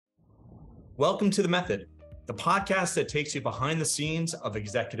Welcome to The Method, the podcast that takes you behind the scenes of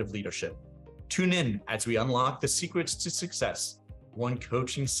executive leadership. Tune in as we unlock the secrets to success, one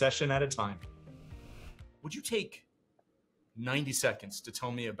coaching session at a time. Would you take 90 seconds to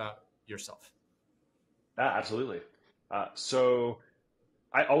tell me about yourself? Absolutely. So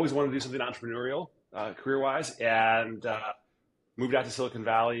I always wanted to do something entrepreneurial, career-wise, and moved out to Silicon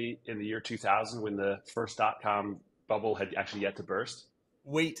Valley in the year 2000 when the first dot-com bubble had actually yet to burst.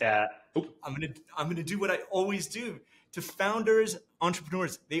 Wait, I'm gonna do what I always do to founders,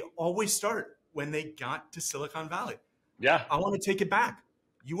 entrepreneurs. They always start when they got to Silicon Valley. Yeah. I want to take it back.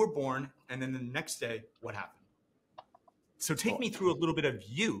 You were born, and then the next day, what happened? So take me through a little bit of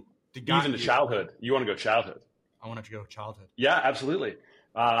you. Even to childhood. You want to go childhood? I wanted to go childhood. Yeah, absolutely.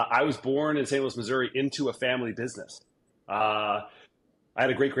 I was born in St. Louis, Missouri, into a family business. I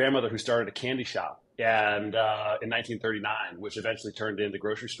had a great grandmother who started a candy shop. And in 1939, which eventually turned into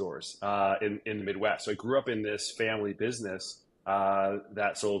grocery stores in the Midwest. So I grew up in this family business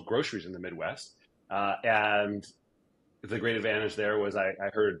that sold groceries in the Midwest. And the great advantage there was I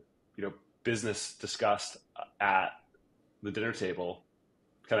heard, business discussed at the dinner table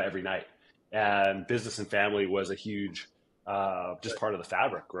kind of every night. And business and family was a huge, just part of the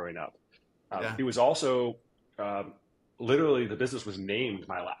fabric growing up. It was also, literally the business was named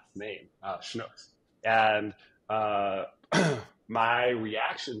my last name, Schnuck. And my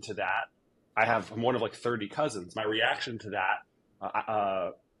reaction to that, I'm one of like 30 cousins. My reaction to that,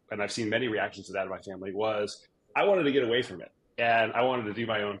 and I've seen many reactions to that in my family, was I wanted to get away from it. And I wanted to do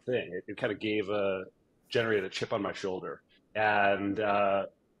my own thing. It kind of generated a chip on my shoulder and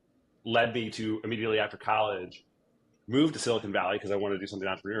led me to immediately after college, move to Silicon Valley because I wanted to do something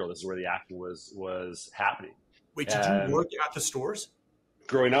entrepreneurial. This is where the action was happening. Wait, did you work at the stores?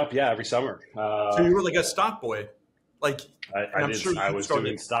 Growing up, yeah, every summer. So you were like a stock boy, like I was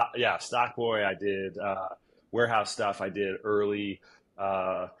doing stock. Yeah, stock boy. I did warehouse stuff. I did early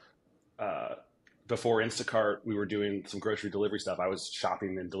before Instacart. We were doing some grocery delivery stuff. I was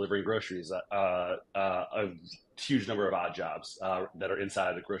shopping and delivering groceries. A huge number of odd jobs that are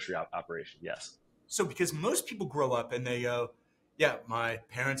inside the grocery operation. Yes. So because most people grow up and they go, yeah, my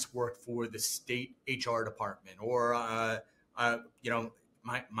parents worked for the state HR department, or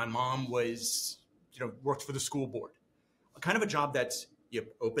My mom was, worked for the school board. Kind of a job that's, you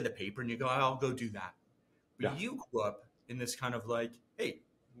open the paper and you go, I'll go do that. But you grew up in this kind of like, hey,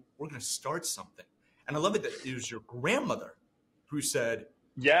 we're going to start something. And I love it that it was your grandmother who said,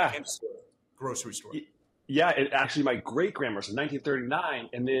 grocery store. Yeah, actually my great grandmother, so 1939,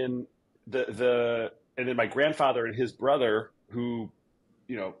 and then and then my grandfather and his brother, who,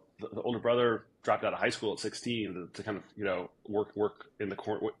 the older brother dropped out of high school at 16 to kind of, work in the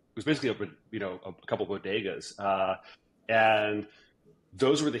corner. It was basically a couple of bodegas. And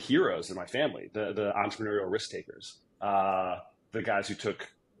those were the heroes in my family, the entrepreneurial risk takers, the guys who took,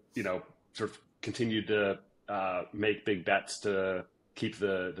 sort of continued to make big bets to keep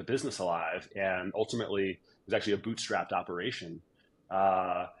the business alive. And ultimately it was actually a bootstrapped operation,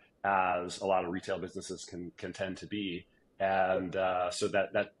 as a lot of retail businesses can tend to be. And so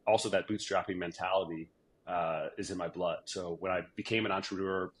that also that bootstrapping mentality is in my blood. So when I became an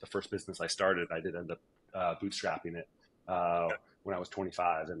entrepreneur, the first business I started, I did end up bootstrapping it when I was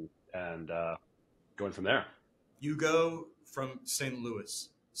 25 and going from there. You go from St. Louis,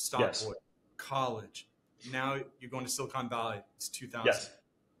 stock boy, college. Now you're going to Silicon Valley. It's 2000. Yes.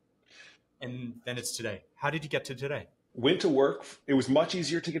 And then it's today. How did you get to today? Went to work. It was much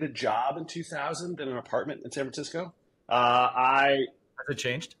easier to get a job in 2000 than an apartment in San Francisco. Has it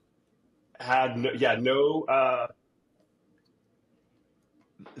changed? The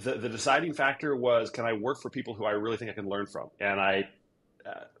deciding factor was, can I work for people who I really think I can learn from? And I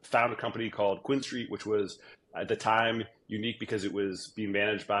found a company called Quinn Street, which was at the time unique because it was being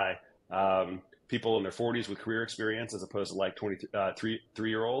managed by people in their 40s with career experience as opposed to like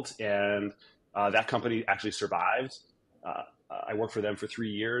 23-year-olds. And that company actually survived. I worked for them for 3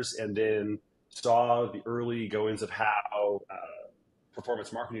 years and then saw the early goings of how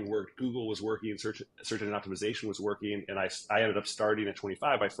performance marketing worked. Google was working, search engine optimization was working, and I ended up starting at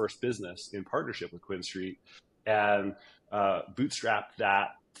 25 my first business in partnership with Quinn Street, and bootstrapped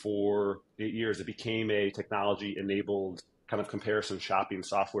that for 8 years. It became a technology-enabled kind of comparison shopping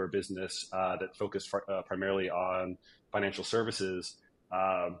software business that focused primarily on financial services.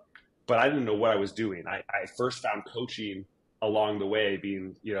 But I didn't know what I was doing. I first found coaching along the way,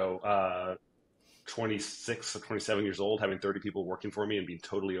 being 26 or 27 years old, having 30 people working for me and being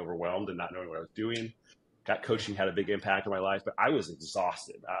totally overwhelmed and not knowing what I was doing. That coaching had a big impact on my life, but I was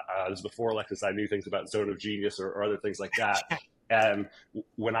exhausted. This was before Alexis, I knew things about zone of genius or other things like that. And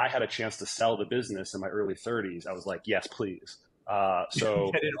when I had a chance to sell the business in my early 30s, I was like, yes, please. So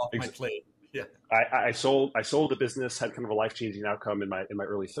get it off my plate. Yeah. I sold the business, had kind of a life-changing outcome in my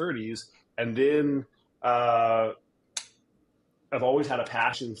early 30s. And then I've always had a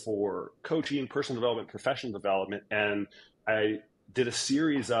passion for coaching, personal development, professional development. And I did a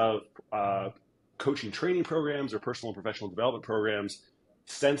series of coaching training programs or personal and professional development programs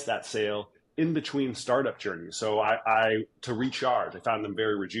since that sale, in between startup journeys. So I to recharge, I found them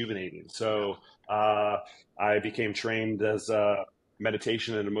very rejuvenating. So I became trained as a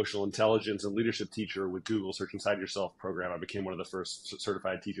meditation and emotional intelligence and leadership teacher with Google Search Inside Yourself program. I became one of the first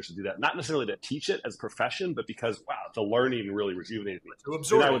certified teachers to do that. Not necessarily to teach it as a profession, but because, wow, the learning really rejuvenated me. To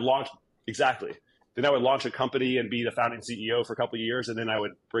absorb. Then I would launch, exactly. Then I would launch a company and be the founding CEO for a couple of years. And then I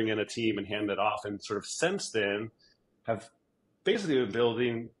would bring in a team and hand it off. And sort of since then have basically been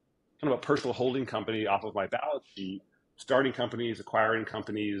building kind of a personal holding company off of my balance sheet, starting companies, acquiring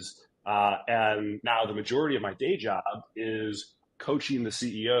companies. And now the majority of my day job is coaching the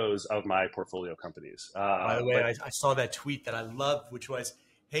CEOs of my portfolio companies. By the way, I saw that tweet that I loved, which was,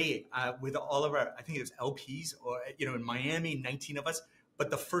 hey, with all of our, I think it was LPs, or, in Miami, 19 of us, but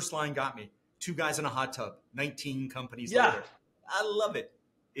the first line got me. 2 guys in a hot tub, 19 companies later. I love it.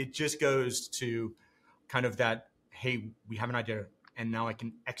 It just goes to kind of that, hey, we have an idea and now I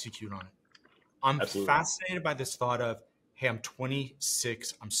can execute on it. I'm Absolutely fascinated by this thought of, hey, I'm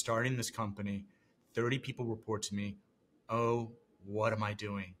 26, I'm starting this company, 30 people report to me. Oh, what am I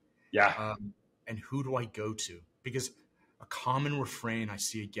doing? Yeah. And who do I go to? Because a common refrain I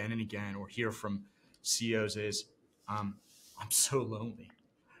see again and again or hear from CEOs is, I'm so lonely,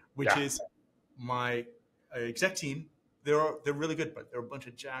 which is my exec team. They're really good, but they're a bunch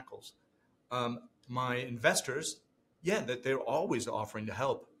of jackals. My investors, that they're always offering to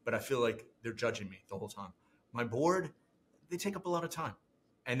help, but I feel like they're judging me the whole time. My board, they take up a lot of time.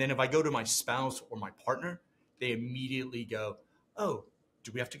 And then if I go to my spouse or my partner, they immediately go, oh,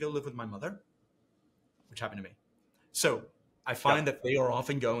 do we have to go live with my mother? Which happened to me. So I find that they are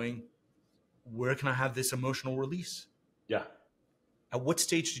often going, where can I have this emotional release? Yeah. At what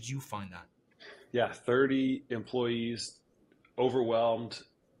stage did you find that? Yeah. 30 employees, overwhelmed,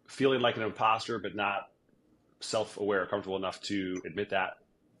 feeling like an imposter, but not self-aware, comfortable enough to admit that.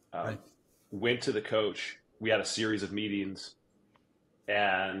 Right. Went to the coach. We had a series of meetings,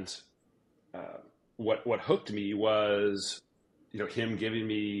 and what hooked me was, him giving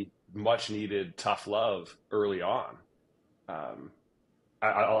me much needed tough love early on.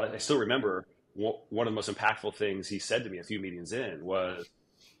 I still remember one of the most impactful things he said to me a few meetings in was,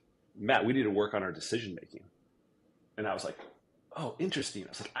 Matt, we need to work on our decision making. And I was like, oh, interesting. I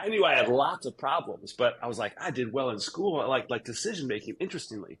was like, I knew I had lots of problems, but I was like, I did well in school. I like decision making,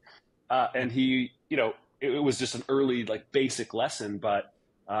 interestingly. And he, it was just an early, basic lesson, but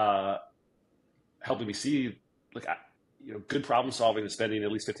helping me see, good problem solving is spending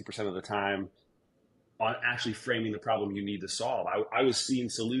at least 50% of the time on actually framing the problem you need to solve. I was seeing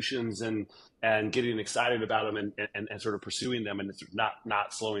solutions and getting excited about them and sort of pursuing them, and it's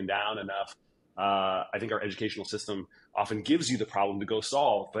not slowing down enough. I think our educational system often gives you the problem to go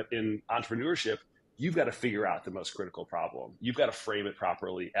solve, but in entrepreneurship, you've got to figure out the most critical problem. You've got to frame it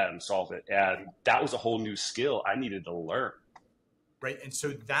properly and solve it. And that was a whole new skill I needed to learn. Right. And so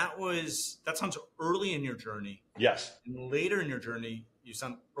that sounds early in your journey. Yes. And later in your journey, you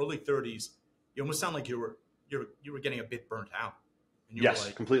sound early 30s. You almost sound like you were getting a bit burnt out. And you were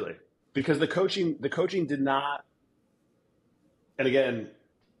like, completely. Because the coaching did not, and again,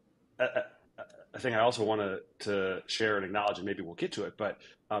 a thing I also want to share and acknowledge, and maybe we'll get to it, but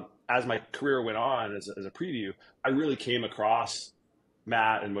as my career went on, as a preview, I really came across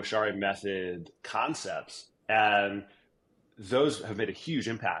Matt and Mochary Method concepts, and those have made a huge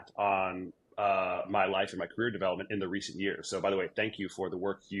impact on my life and my career development in the recent years. So, by the way, thank you for the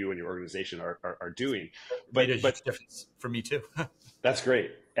work you and your organization are doing. But a huge difference for me too. That's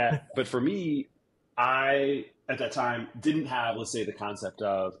great. But for me, I at that time didn't have, let's say, the concept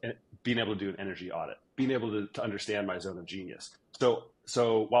of being able to do an energy audit, being able to understand my zone of genius.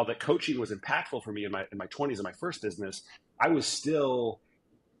 So while the coaching was impactful for me in my 20s in my first business, I was still,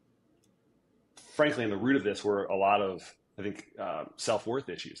 frankly, in the root of this were a lot of, I think, self-worth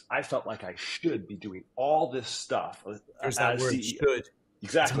issues. I felt like I should be doing all this stuff. There's that word, CEO. Should.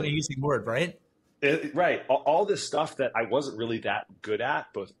 Exactly. It's an easy word, right? Right. All this stuff that I wasn't really that good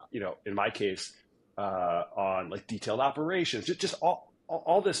at, both, in my case, on detailed operations, just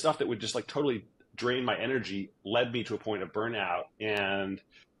all this stuff that would just totally drain my energy led me to a point of burnout. And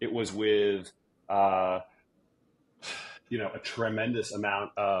it was with, a tremendous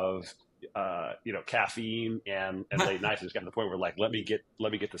amount of caffeine and late nights. It's gotten to the point where like, let me get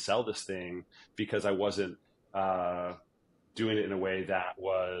to sell this thing, because I wasn't doing it in a way that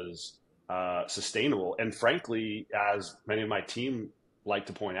was sustainable. And frankly, as many of my team like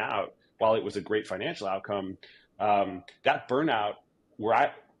to point out, while it was a great financial outcome, that burnout, where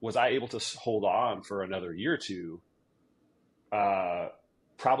I able to hold on for another year or two,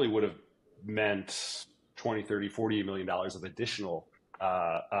 probably would have meant 20, 30, $40 million of additional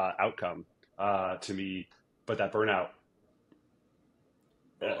outcome to me. But that burnout,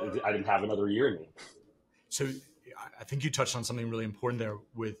 I didn't have another year in me. So I think you touched on something really important there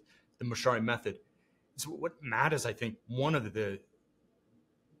with the Mochary Method. So what Matt is, I think, one of the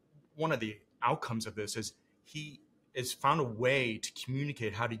outcomes of this is he has found a way to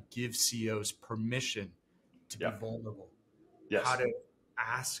communicate how to give CEOs permission to be vulnerable, how to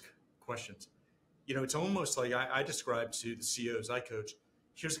ask questions. It's almost like I describe to the CEOs I coach,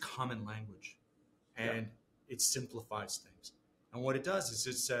 here's a common language, and it simplifies things. And what it does is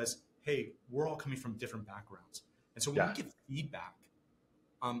it says, hey, we're all coming from different backgrounds. And so when we give feedback,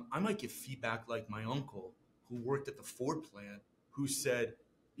 I might give feedback like my uncle who worked at the Ford plant, who said,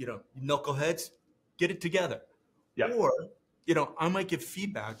 you knuckleheads, get it together. Or, I might give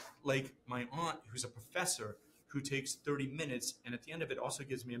feedback like my aunt, who's a professor, who takes 30 minutes, and at the end of it also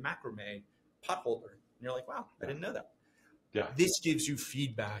gives me a macrame pot holder. And you're like, wow, I didn't know that. This gives you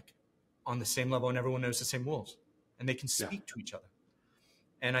feedback on the same level, and everyone knows the same rules, and they can speak to each other.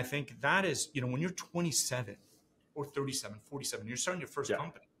 And I think that is, when you're 27 or 37, 47, you're starting your first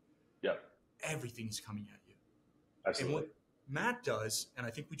company. Everything's coming at you. Absolutely. And what Matt does, and I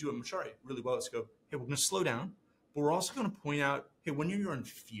think we do at Mochary really well, is go, hey, we're going to slow down, but we're also going to point out, hey, when you're in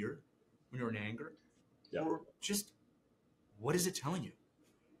fear, when you're in anger, or just what is it telling you?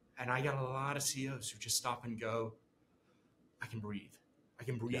 And I got a lot of CEOs who just stop and go, I can breathe. I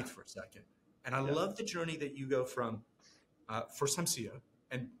can breathe for a second. And I love the journey that you go from first-time CEO.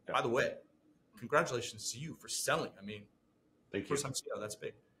 And by the way, congratulations to you for selling. I mean, first-time CEO, that's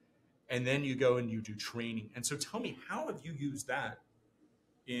big. And then you go and you do training. And so tell me, how have you used that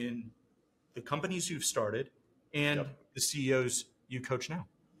in the companies you've started and the CEOs you coach now?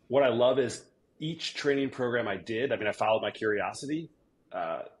 What I love is each training program I did, I followed my curiosity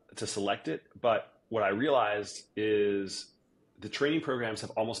to select it. But what I realized is the training programs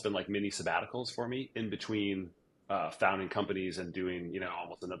have almost been like mini sabbaticals for me in between founding companies and doing,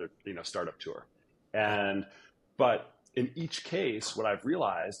 almost another, startup tour. But in each case, what I've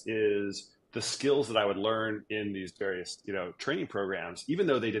realized is the skills that I would learn in these various, training programs, even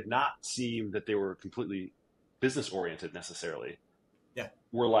though they did not seem that they were completely business oriented necessarily,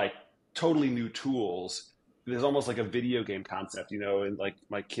 were like totally new tools. There's almost like a video game concept, and like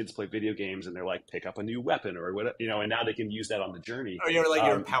my kids play video games and they're like, pick up a new weapon or whatever, and now they can use that on the journey. Oh, you're like,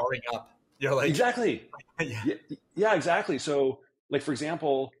 you're powering up. You're like, exactly. Yeah, exactly. So like, for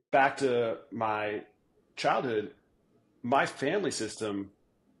example, back to my childhood, my family system,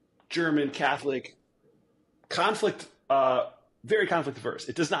 German, Catholic, conflict, very conflict averse.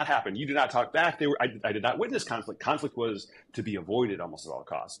 It does not happen. You do not talk back. I did not witness conflict. Conflict was to be avoided almost at all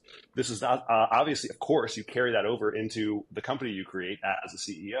costs. This is not, obviously, of course, you carry that over into the company you create as a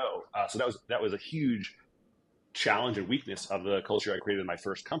CEO. So that was a huge challenge and weakness of the culture I created in my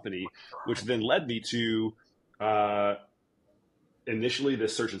first company, which then led me to initially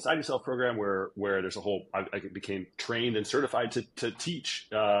this Search Inside Yourself program where there's a whole, I became trained and certified to teach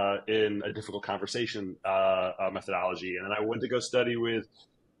in a difficult conversation methodology. And then I went to go study with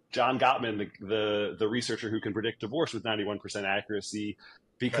John Gottman, the researcher who can predict divorce with 91% accuracy,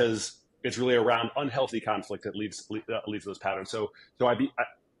 because it's really around unhealthy conflict that leads to those patterns. So I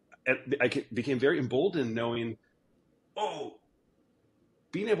became very emboldened knowing,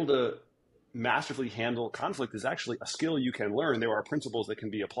 being able to masterfully handle conflict is actually a skill you can learn. There are principles that can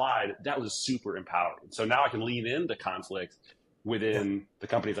be applied. That was super empowering. So now I can lean into conflict within the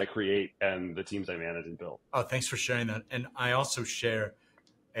companies I create and the teams I manage and build. Oh, thanks for sharing that. And I also share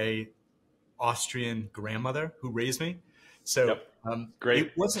a Austrian grandmother who raised me. So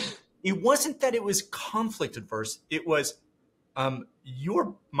great. It wasn't that it was conflict adverse. It was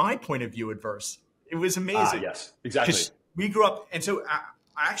my point of view adverse. It was amazing. Yes, exactly. We grew up, and so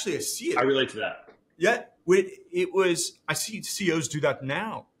I see it. I relate to that. Yeah, it was. I see CEOs do that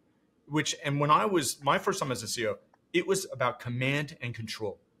now, and when I was my first time as a CEO, it was about command and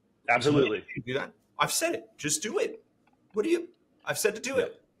control. Absolutely. You do that. I've said it. Just do it. I've said to do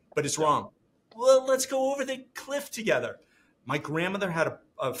it, but it's wrong. Well, let's go over the cliff together. My grandmother had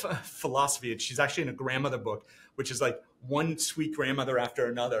a philosophy, and she's actually in a grandmother book, which is like one sweet grandmother after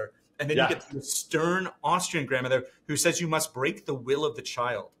another. And then you get the stern Austrian grandmother who says you must break the will of the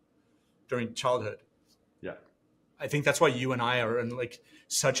child. during childhood. Yeah. I think that's why you and I are in like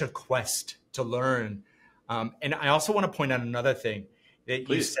such a quest to learn. And I also want to point out another thing that you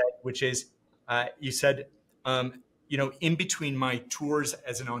Please. said, which is you said, in between my tours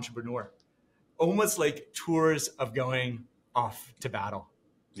as an entrepreneur, almost like tours of going off to battle.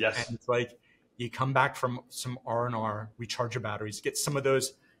 And Yes. it's like you come back from some R&R, recharge your batteries, get some of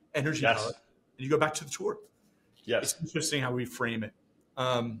those energy Yes. out, and you go back to the tour. Yes. It's interesting how we frame it.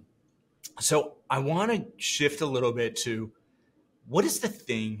 So I want to shift a little bit to what is the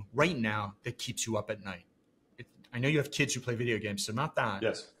thing right now that keeps you up at night? I know you have kids who play video games, so not that.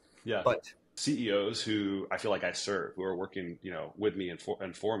 Yes. Yeah. But CEOs who I feel like I serve, who are working, with me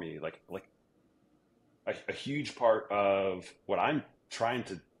and for me, like a huge part of what I'm trying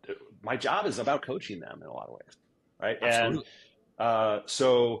to do. My job is about coaching them in a lot of ways, right? Absolutely. And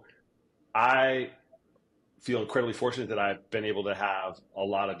so I feel incredibly fortunate that I've been able to have a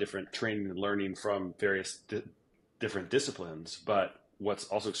lot of different training and learning from various different disciplines. But what's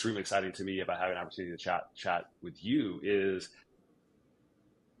also extremely exciting to me about having an opportunity to chat with you is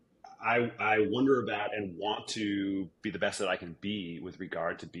I wonder about and want to be the best that I can be with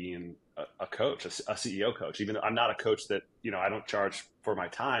regard to being a coach, a CEO coach. Even though I'm not a coach that, I don't charge for my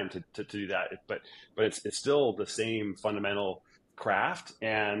time to do that, but it's still the same fundamental craft.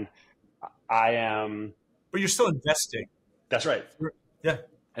 And I am. But you're still investing. That's right. Yeah.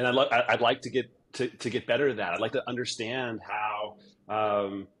 And I'd like to get better at that. I'd like to understand how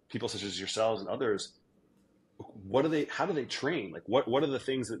people such as yourselves and others, how do they train? Like what are the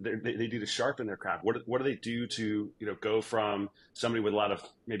things that they do to sharpen their craft? What do they do to, go from somebody with a lot of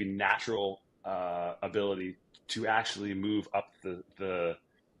maybe natural ability to actually move up the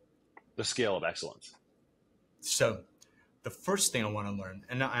scale of excellence? So the first thing I want to learn,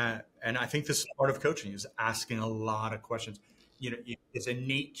 and I think this is part of coaching, is asking a lot of questions. It's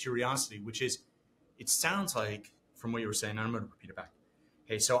innate curiosity, which is, it sounds like from what you were saying, and I'm going to repeat it back.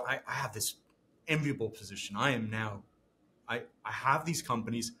 Hey, so I have this enviable position. I have these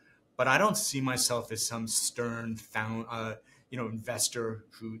companies, but I don't see myself as some stern investor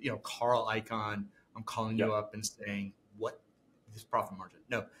who, Carl Icahn, I'm calling you up and saying, what is profit margin?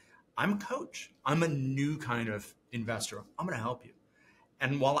 No, I'm a coach. I'm a new kind of investor. I'm going to help you.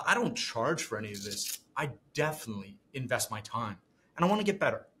 And while I don't charge for any of this, I definitely invest my time and I want to get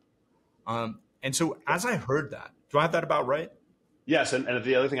better. And so as I heard that, do I have that about right? Yes. And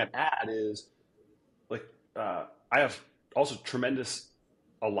the other thing I'd add is, I have also tremendous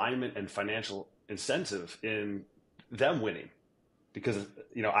alignment and financial incentive in them winning, because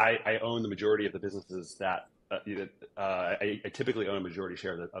I own the majority of the businesses that I typically own a majority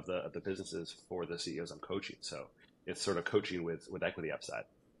share of the businesses for the CEOs I'm coaching. So it's sort of coaching with equity upside.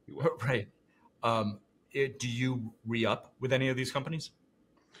 Right. Do you re-up with any of these companies?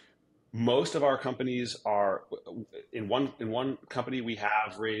 Most of our companies are in one company we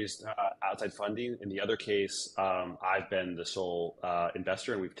have raised outside funding. In the other case, I've been the sole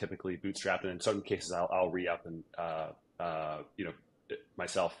investor, and we've typically bootstrapped. And in certain cases, I'll re-up and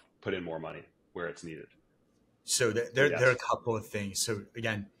myself put in more money where it's needed. So there are a couple of things. So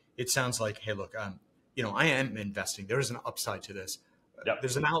again, it sounds like, hey, look, I am investing. There is an upside to this. Yep.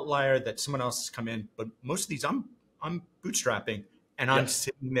 There's an outlier that someone else has come in, but most of these I'm bootstrapping. And I'm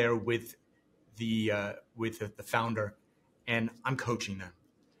sitting there with the founder, and I'm coaching them.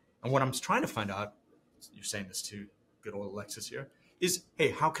 And what I'm trying to find out, you're saying this to good old Alexis here, is, hey,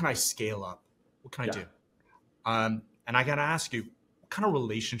 how can I scale up? What can I do? And I got to ask you, what kind of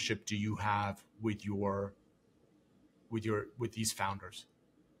relationship do you have with these founders?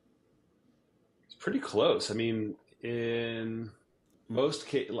 It's pretty close. I mean, in most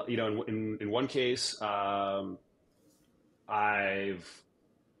cases, in one case, I've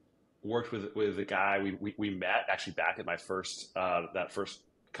worked with a guy. We met actually back at my first that first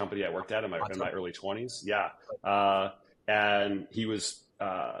company I worked at in my early 20s. Yeah, and he was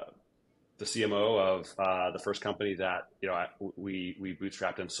the CMO of the first company that we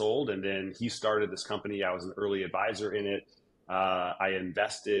bootstrapped and sold. And then he started this company. I was an early advisor in it. I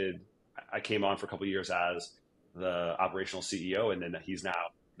invested. I came on for a couple of years as the operational CEO, and then he's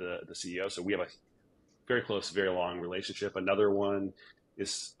now the CEO. So we have a very close, very long relationship. Another one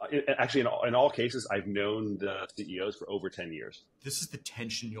is actually in all cases, I've known the CEOs for over 10 years. This is the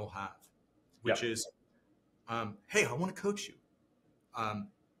tension you'll have, which is, hey, I want to coach you. And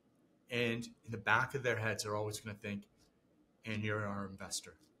in the back of their heads, they're always going to think, and you're our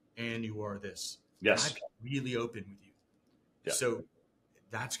investor, and you are this. Yes. And I've been really open with you. Yeah. So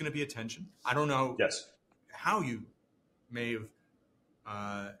that's going to be a tension. I don't know how you may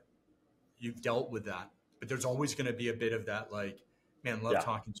have you've dealt with that, but there's always going to be a bit of that, like, man, love Yeah.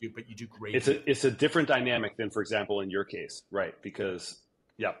 talking to you, but you do great. It's a different dynamic than, for example, in your case, right? Because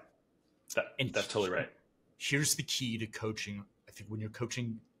yeah, And that's totally right. here's the key to coaching. I think when you're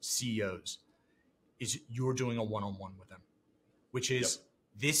coaching CEOs, is you're doing a one-on-one with them, which is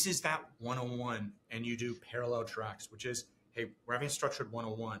this is that one-on-one, and you do parallel tracks, which is, hey, we're having a structured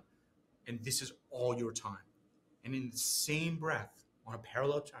one-on-one, and this is all your time. And in the same breath, on a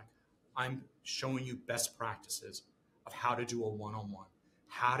parallel track, I'm showing you best practices of how to do a one-on-one,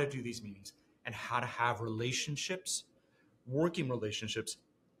 how to do these meetings, and how to have relationships, working relationships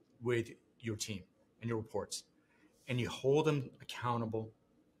with your team and your reports. And you hold them accountable.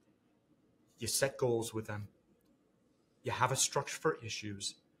 You set goals with them. You have a structure for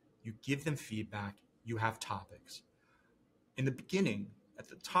issues. You give them feedback. You have topics. In the beginning, at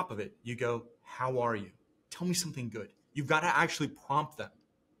the top of it, you go, how are you? Tell me something good. You've got to actually prompt them.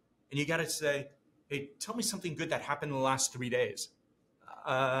 And you got to say, hey, tell me something good that happened in the last 3 days.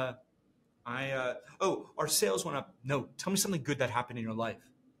 Our sales went up. No, tell me something good that happened in your life.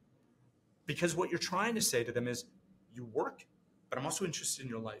 Because what you're trying to say to them is, you work, but I'm also interested in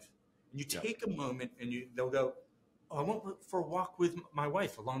your life. And you take a moment and they'll go, oh, I went for a walk with my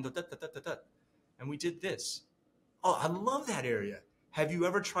wife along the and we did this. Oh, I love that area. Have you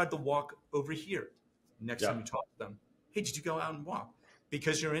ever tried to walk over here? Next time you talk to them, hey, did you go out and walk?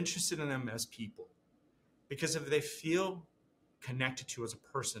 Because you're interested in them as people. Because if they feel connected to you as a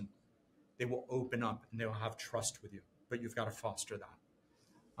person, they will open up and they will have trust with you. But you've got to foster that.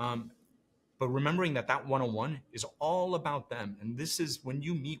 But remembering that one-on-one is all about them. And this is when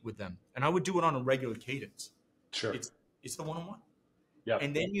you meet with them. And I would do it on a regular cadence. Sure. It's the one-on-one. Yeah.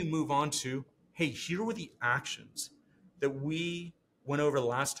 And then you move on to, hey, here were the actions that we went over the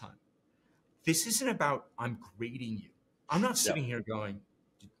last time. This isn't about I'm grading you. I'm not sitting here going,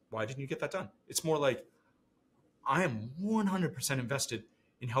 why didn't you get that done? It's more like I am 100% invested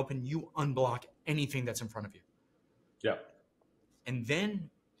in helping you unblock anything that's in front of you. Yeah. And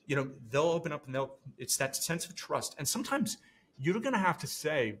then, they'll open up and it's that sense of trust. And sometimes you're going to have to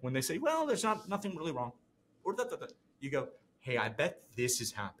say, when they say, well, there's nothing really wrong, or you go, hey, I bet this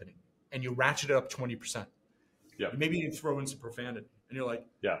is happening. And you ratchet it up 20%. Yeah. Maybe you throw in some profanity and you're like,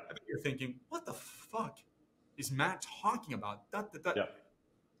 I bet you're thinking, what the fuck is Matt talking about? Yeah.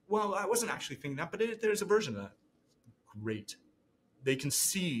 Well, I wasn't actually thinking that, but there's a version of that. Great. They can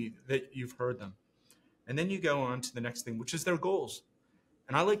see that you've heard them. And then you go on to the next thing, which is their goals.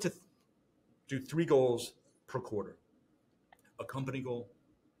 And I like to do 3 goals per quarter. A company goal,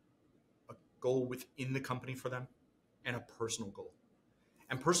 a goal within the company for them, and a personal goal.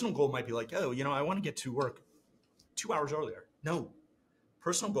 And personal goal might be like, oh, I want to get to work 2 hours earlier. No.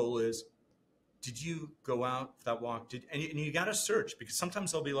 Personal goal is, did you go out for that walk? And you got to search, because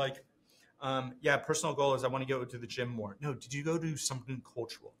sometimes they'll be like, personal goal is I want to go to the gym more. No, did you go do something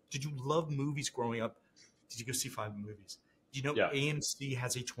cultural? Did you love movies growing up? Did you go see 5 movies? AMC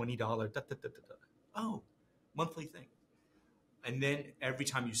has a $20 Oh, monthly thing. And then every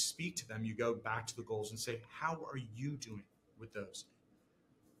time you speak to them, you go back to the goals and say, how are you doing with those?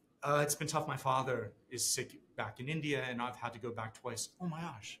 It's been tough. My father is sick back in India, and I've had to go back twice. Oh my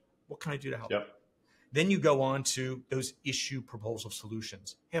gosh, what can I do to help? Yep. Then you go on to those issue proposal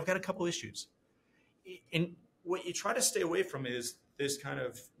solutions. Hey, I've got a couple issues. And what you try to stay away from is this kind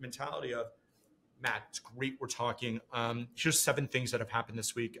of mentality of, Matt, it's great we're talking. Here's 7 things that have happened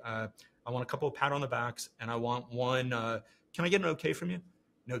this week. I want a couple of pat on the backs, and I want one, can I get an okay from you?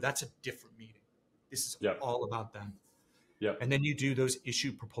 No, that's a different meeting. This is all about them. Yep. And then you do those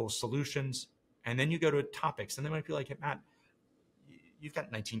issue proposed solutions, and then you go to topics. And they might be like, hey, Matt, you've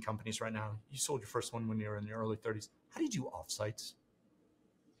got 19 companies right now. You sold your first one when you were in your early 30s. How do you do offsites?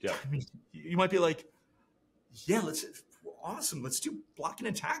 Yeah. I mean, you might be like, awesome. Let's do blocking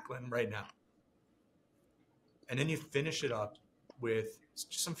and tackling right now. And then you finish it up with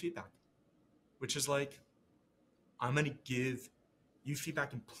just some feedback, which is like, I'm going to give you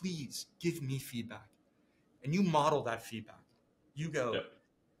feedback, and please give me feedback. And you model that feedback. You go,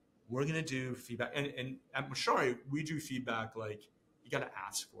 we're going to do feedback. And at Mochary, we do feedback like you got to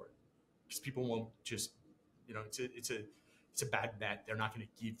ask for it, because people won't just, it's a bad bet. They're not going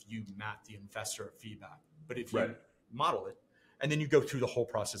to give you, Matt, the investor, feedback. But if you model it, and then you go through the whole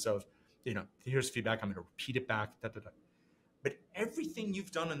process of, here's feedback, I'm going to repeat it back, But everything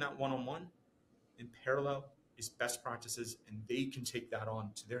you've done in that one-on-one in parallel is best practices, and they can take that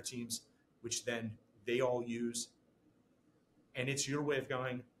on to their teams, which then they all use. And it's your way of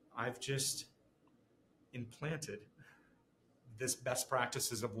going, I've just implanted this best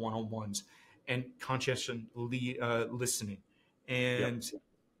practices of one-on-ones and conscientious listening. And,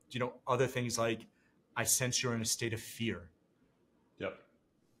 other things like, I sense you're in a state of fear.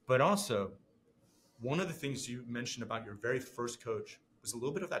 But also, one of the things you mentioned about your very first coach was a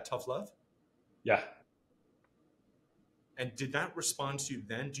little bit of that tough love. Yeah. And did that respond to you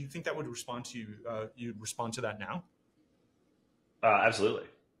then? Do you think that would respond to you? You'd respond to that now? Absolutely.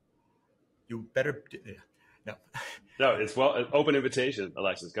 You better. No. No, it's an open invitation,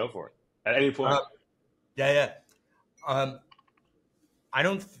 Alexis. Go for it at any point. Yeah. I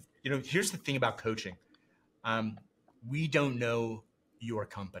don't. Here's the thing about coaching. We don't know your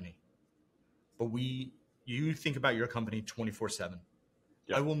company, but you think about your company 24/7.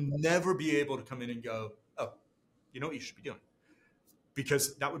 Yep. I will never be able to come in and go, oh, you know what you should be doing,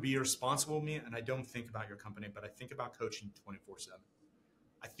 because that would be irresponsible of me. And I don't think about your company, but I think about coaching 24/7.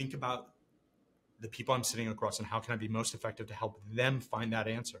 I think about the people I'm sitting across and how can I be most effective to help them find that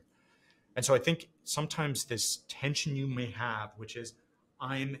answer. And so I think sometimes this tension you may have, which is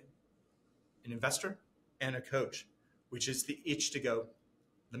I'm an investor and a coach, which is the itch to go,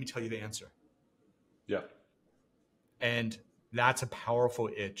 let me tell you the answer. Yeah. And that's a powerful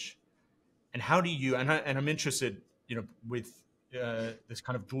itch. And how do you, and I'm interested, with this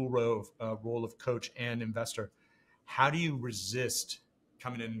kind of dual role of coach and investor, how do you resist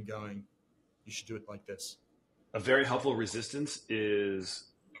coming in and going, you should do it like this? A very helpful resistance is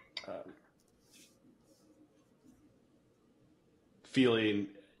feeling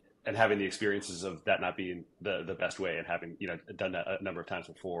and having the experiences of that not being the best way, and having done that a number of times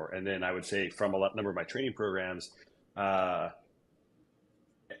before. And then I would say from a number of my training programs, and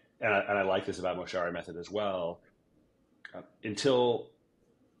I like this about Mochary Method as well, until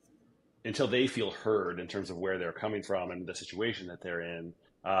they feel heard in terms of where they're coming from and the situation that they're in,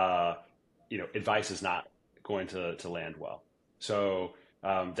 advice is not going to land well. So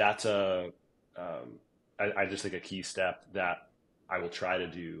that's I just think a key step that I will try to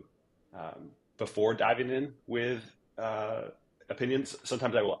do before diving in with opinions.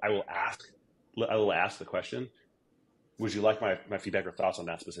 Sometimes I will ask the question, would you like my feedback or thoughts on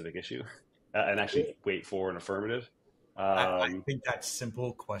that specific issue? And actually wait for an affirmative. I think that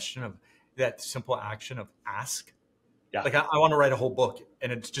simple action of ask. Yeah. Like I want to write a whole book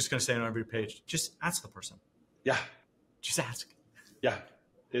and it's just going to say on every page, just ask the person. Yeah. Just ask. Yeah.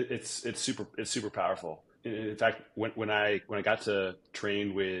 It's super powerful. In fact, when I got to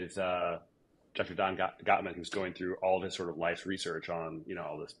train with Dr. Don Gottman, who's going through all of his sort of life research on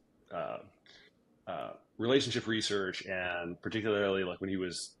all this relationship research, and particularly like when he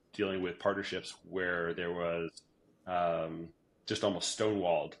was dealing with partnerships where there was just almost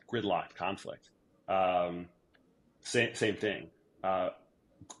stonewalled, gridlocked conflict. Same thing.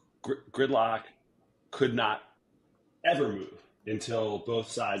 Gridlock could not ever move until both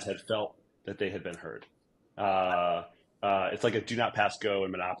sides had felt that they had been heard. It's like a do not pass go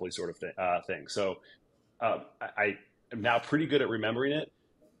in Monopoly sort of thing. So I am now pretty good at remembering it.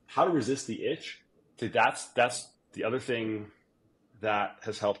 How to resist the itch. So that's the other thing that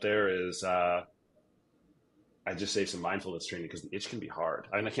has helped there is I just say some mindfulness training, because the itch can be hard.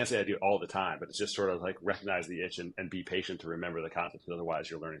 I mean, I can't say I do it all the time, but it's just sort of like recognize the itch and be patient to remember the concept, because otherwise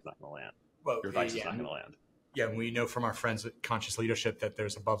your learning's not going to land. Your advice is not going to land. Yeah, we know from our friends at Conscious Leadership that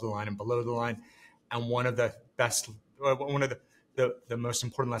there's above the line and below the line. And one of the most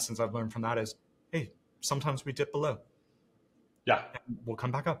important lessons I've learned from that is, hey, sometimes we dip below. Yeah. And we'll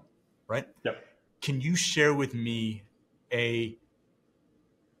come back up, right? Yep. Can you share with me an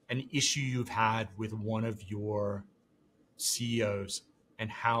issue you've had with one of your CEOs and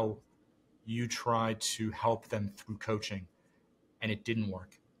how you tried to help them through coaching and it didn't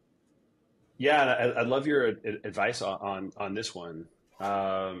work? Yeah, I'd love your advice on this one.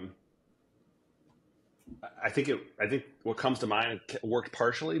 I think what comes to mind worked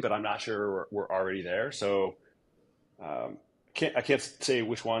partially, but I'm not sure we're already there. So I can't say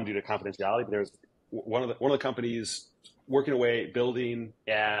which one due to confidentiality, but there's one of the companies working away, building,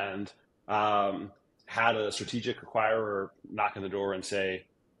 and had a strategic acquirer knock on the door and say,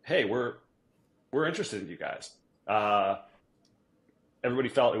 "Hey, we're interested in you guys." Everybody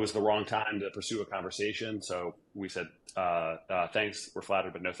felt it was the wrong time to pursue a conversation, so we said, "Thanks, we're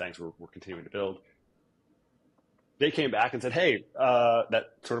flattered, but no thanks. We're continuing to build." They came back and said, "Hey," that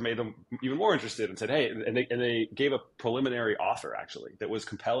sort of made them even more interested, and said, "Hey," and they gave a preliminary offer actually that was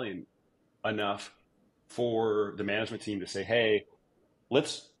compelling enough for the management team to say, "Hey,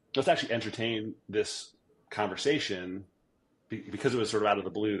 let's actually entertain this conversation," because it was sort of out of the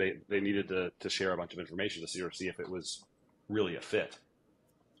blue. They needed to share a bunch of information to see if it was really a fit.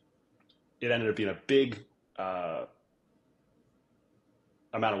 It ended up being a big amount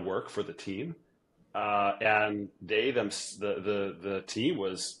of work for the team. And the team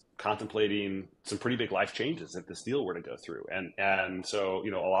was contemplating some pretty big life changes if this deal were to go through. And so,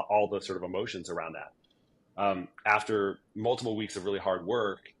 all the sort of emotions around that. After multiple weeks of really hard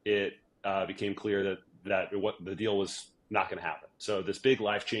work, it became clear that what the deal was not going to happen. So this big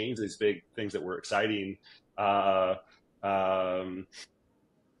life change, these big things that were exciting,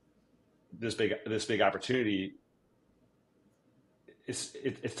 this big opportunity,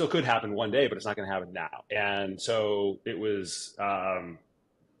 it still could happen one day, but it's not going to happen now. And so it was, I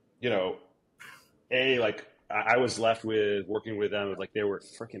was left with working with them. Like, they were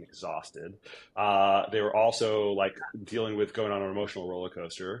freaking exhausted. They were also like dealing with going on an emotional roller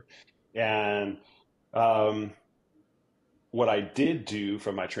coaster. And what I did do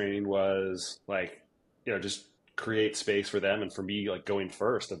from my training was just create space for them and for me, like going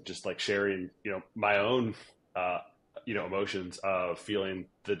first, of just like sharing, my own, emotions of feeling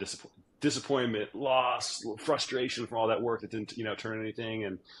the disappointment, loss, frustration from all that work that didn't, turn anything.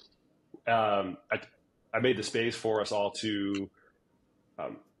 And I made the space for us all to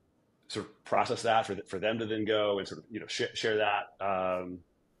sort of process that, for them to then go and sort of, share that.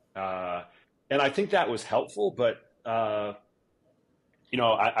 And I think that was helpful, but I'd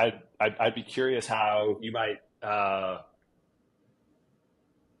be curious how you might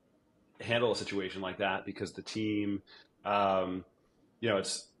handle a situation like that, because the team,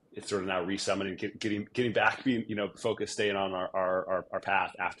 it's sort of now re-summoning, getting back, being, focused, staying on our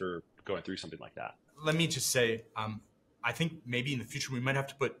path after going through something like that. Let me just say, I think maybe in the future we might have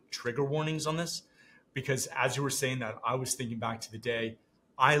to put trigger warnings on this, because as you were saying that, I was thinking back to the day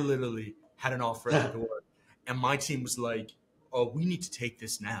I literally had an offer at the door and my team was like, oh, we need to take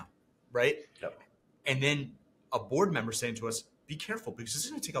this now, right? Yep. And then a board member saying to us, be careful, because this is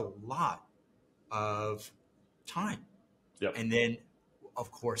going to take a lot of time. Yep. And then,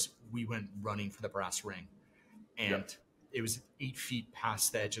 of course, we went running for the brass ring. And Yep. It was 8 feet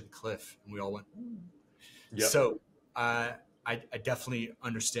past the edge of the cliff, and we all went, ooh. Yep. So I definitely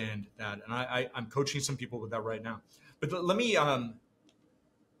understand that. And I'm coaching some people with that right now. But let me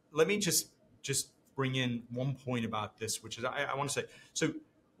just bring in one point about this, which is I want to say, so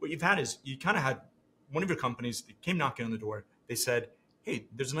what you've had is you kind of had one of your companies that came knocking on the door. They said, hey,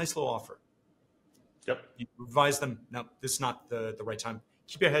 there's a nice little offer. Yep. You advise them, no, this is not the right time.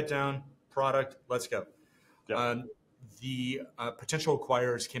 Keep your head down, product, let's go. Yep. The potential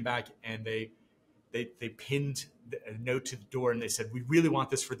acquirers came back and they pinned a note to the door and they said, we really want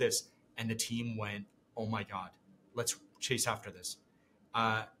this for this. And the team went, oh my God, let's chase after this.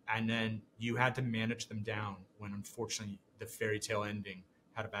 And then you had to manage them down when, unfortunately, the fairy tale ending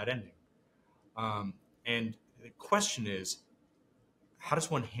had a bad ending. And the question is, how does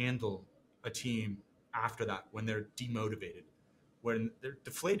one handle a team after that when they're demotivated, when they're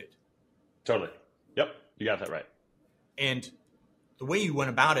deflated? Totally. Yep. You got that right. And the way you went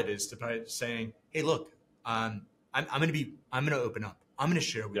about it is by saying, hey, look, I'm going to open up. I'm going to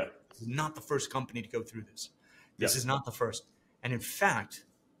share with you. This is not the first company to go through this. This is not the first. And in fact,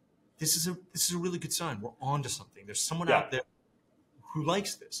 this is a really good sign. We're on to something. There's someone out there who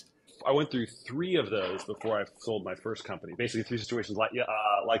likes this. I went through 3 of those before I sold my first company. Basically, 3 situations like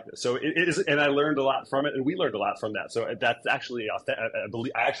this. So it is, and I learned a lot from it, and we learned a lot from that. So that's actually, I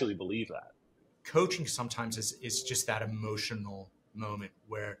actually believe that. Coaching sometimes is just that emotional moment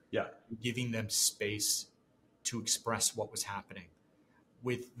where you're giving them space to express what was happening,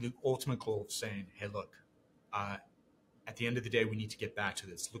 with the ultimate goal of saying, hey, look, at the end of the day, we need to get back to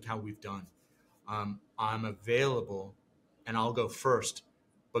this. Look how we've done. I'm available and I'll go first.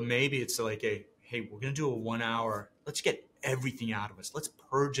 But maybe it's like, hey, we're going to do a 1 hour. Let's get everything out of us. Let's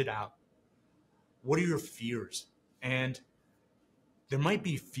purge it out. What are your fears? And there might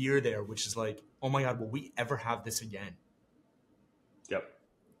be fear there, which is like, oh my God, will we ever have this again? Yep.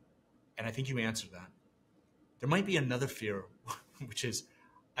 And I think you answered that. There might be another fear, which is,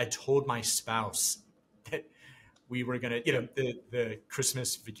 I told my spouse that we were going to, the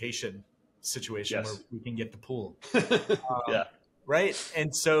Christmas vacation situation where we can get the pool. Right.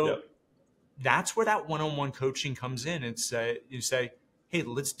 And so that's where that one-on-one coaching comes in, and you say, hey,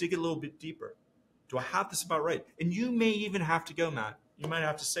 let's dig a little bit deeper. Do I have this about right? And you may even have to go, Matt. You might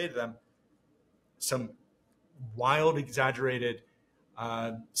have to say to them some wild, exaggerated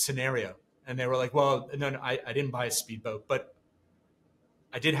scenario. And they were like, well, no, I didn't buy a speedboat, but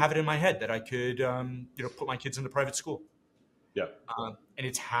I did have it in my head that I could, put my kids into private school. Yeah. And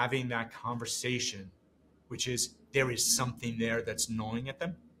it's having that conversation, which is, there is something there that's gnawing at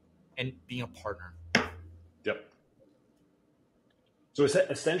them, and being a partner. Yep. So it's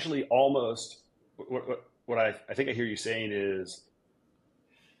essentially almost what I think I hear you saying is,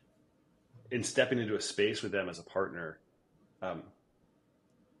 in stepping into a space with them as a partner,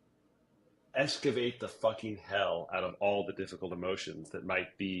 excavate the fucking hell out of all the difficult emotions that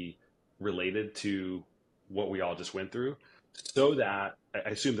might be related to what we all just went through, so that I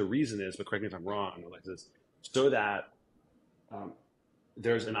assume the reason is, but correct me if I'm wrong, Alexis, so that um,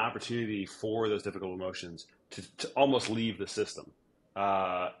 there's an opportunity for those difficult emotions to almost leave the system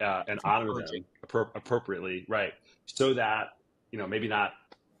and It's honor encouraging. them appropriately, right? So that maybe not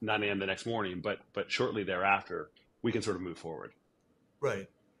 9 a.m. the next morning, but shortly thereafter, we can sort of move forward. Right.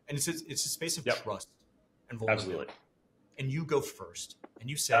 And it's a space of Yep, trust and absolutely. vulnerability. And you go first and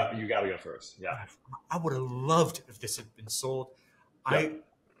you say, You got to go first. Yeah. I would have loved if this had been sold. I, Yep.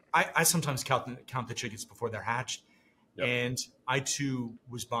 I sometimes count the chickens before they're hatched. Yep. And I too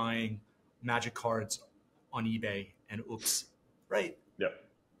was buying magic cards on eBay and oops, right? Yep.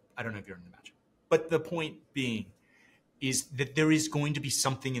 I don't know if you're into magic. But the point being is that there is going to be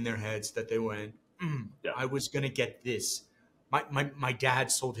something in their heads that they went, Yep. I was going to get this. My dad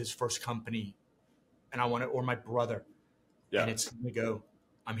sold his first company and I want to, or my brother, and Yep. it's going to go,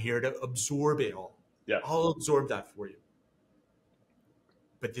 I'm here to absorb it all. Yep. I'll absorb that for you.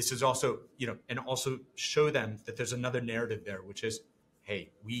 But this is also, and also show them that there's another narrative there, which is,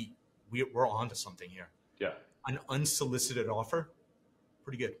 hey, we're on to something here. Yeah. An unsolicited offer,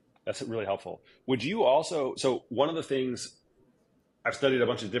 pretty good. That's really helpful. Would you also, so one of the things, I've studied a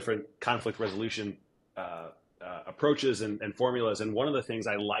bunch of different conflict resolution approaches and formulas. And one of the things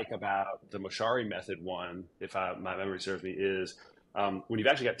I like about the Mochary Method one, if my memory serves me, is when you've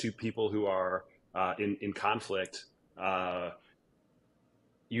actually got two people who are in conflict,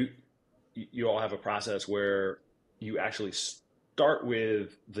 you all have a process where you actually start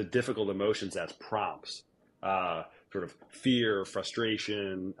with the difficult emotions as prompts, sort of fear,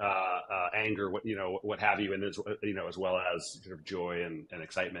 frustration, anger, what have you, and as well as sort of joy and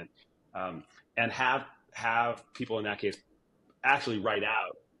excitement, and have people in that case actually write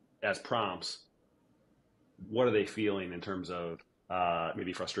out as prompts what are they feeling in terms of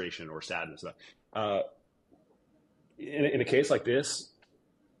maybe frustration or sadness. In a case like this,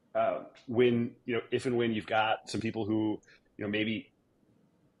 when if and when you've got some people who maybe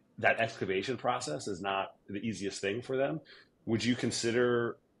that excavation process is not the easiest thing for them, would you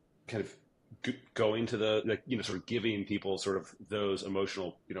consider kind of going to the sort of giving people sort of those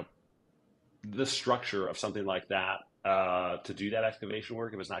emotional the structure of something like that to do that excavation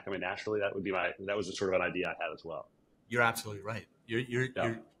work if it's not coming naturally? That was just sort of an idea I had as well. You're absolutely right. You're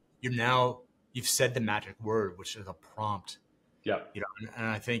Yeah. now you've said the magic word, which is a prompt. Yeah. And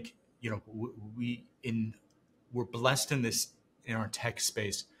I think we're blessed in our tech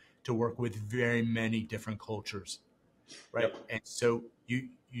space to work with very many different cultures, right? Yep. And so you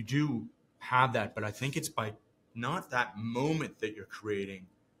do have that, but I think it's by not that moment that you're creating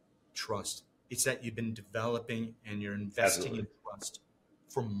trust. It's that you've been developing and you're investing Absolutely. in trust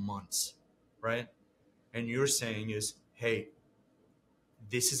for months, right? And you're saying is, hey,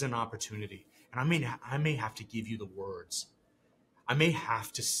 this is an opportunity, and I may have to give you the words. I may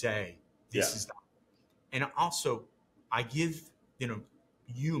have to say this is that. And also, I give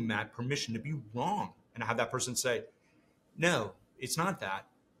you, Matt, permission to be wrong and have that person say, no, it's not that.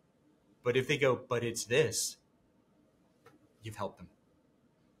 But if they go, but it's this, you've helped them.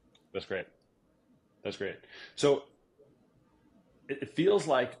 That's great. That's great. So it feels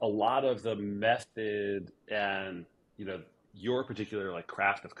like a lot of the method and your particular like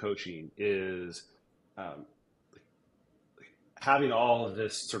craft of coaching is having all of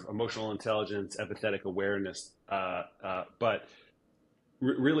this sort of emotional intelligence, empathetic awareness, but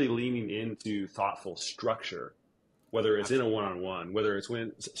really leaning into thoughtful structure, whether it's in a one-on-one, whether it's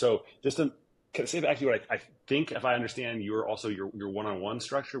so just to kind of say back to what I think, if I understand, you're also your one-on-one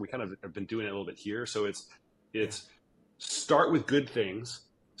structure. We kind of have been doing it a little bit here. So it's start with good things.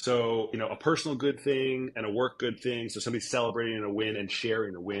 So, a personal good thing and a work good thing. So somebody's celebrating a win and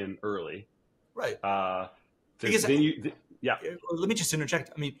sharing a win early. Right. Because yeah. Let me just interject.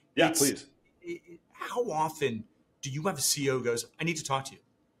 I mean, yeah, please. How often do you have a CEO goes, I need to talk to you?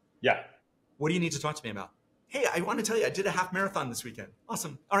 Yeah. What do you need to talk to me about? Hey, I want to tell you, I did a half marathon this weekend.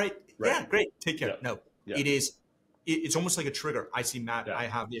 Awesome. All right. Yeah, great. Take care. Yeah. No, yeah. It's almost like a trigger. I see Matt, Yeah. I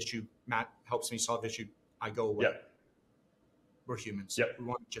have the issue. Matt helps me solve the issue. I go away. Yeah. We're humans. Yep. We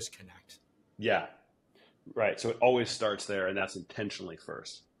want to just connect. Yeah. Right. So it always starts there, and that's intentionally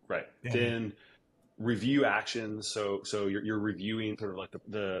first. Right. Yeah. Then review actions. So you're reviewing sort of like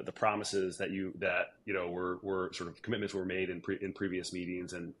the promises that were sort of commitments were made in previous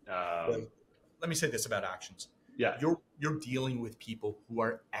meetings. And let me say this about actions. Yeah. You're dealing with people who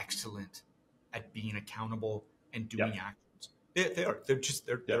are excellent at being accountable and doing actions. They are.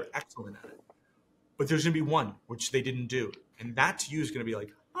 They're excellent at it. But there's going to be one which they didn't do, and that to you is going to be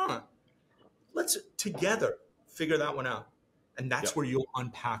like, let's together figure that one out. And that's Yep. where you'll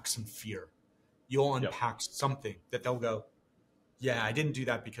unpack some fear. You'll Yep. unpack something that they'll go, yeah, I didn't do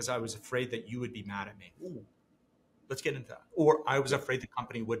that because I was afraid that you would be mad at me. Ooh, let's get into that. Or I was afraid the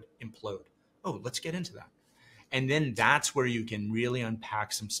company would implode. Oh, let's get into that. And then that's where you can really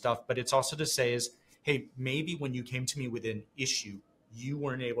unpack some stuff. But it's also to say is, hey, maybe when you came to me with an issue, you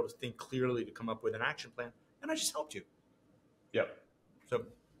weren't able to think clearly to come up with an action plan, and I just helped you. Yep. So,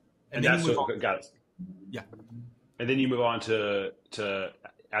 And then that's you move what on. got it. Yeah. And then you move on to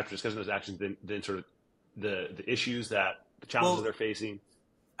after discussing those actions, then sort of the issues the challenges they're facing.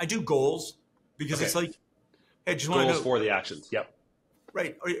 I do goals because it's like, hey, just want to Goals know for the actions. Yep.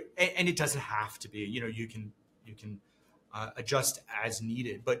 right, and it doesn't have to be. You can adjust as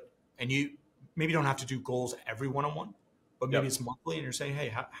needed, and you maybe don't have to do goals every one-on-one, but maybe it's monthly, and you're saying,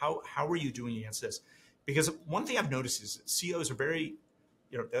 hey, how are you doing against this? Because one thing I've noticed is CEOs are very,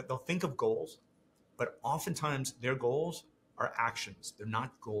 they'll think of goals, but oftentimes their goals are actions. They're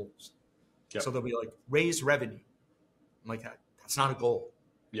not goals. Yep. So they'll be like, raise revenue. I'm like, that's not a goal.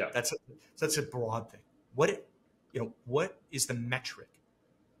 Yeah. That's a broad thing. What is the metric?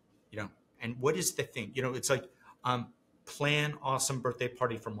 And what is the thing? It's like, plan awesome birthday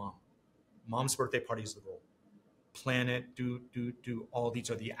party for mom. Mom's birthday party is the goal. Plan it, do all these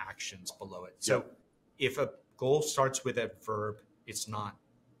are the actions below it. So if a goal starts with a verb, it's not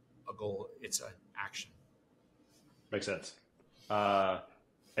a goal, it's an action. Makes sense.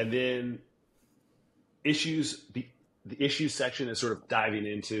 And then issues, the issues section is sort of diving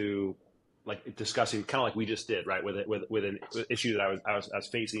into like discussing kind of like we just did, right? With an issue that I was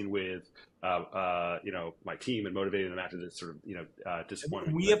facing with, my team and motivating them after this sort of,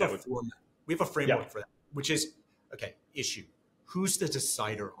 disappointment. We have a format. We have a framework for that, which is, okay, issue. Who's the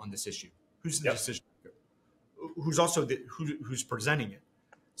decider on this issue? Who's the decision maker? Who's also who's presenting it?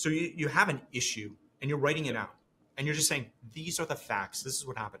 So you have an issue and you're writing it out and you're just saying, these are the facts. This is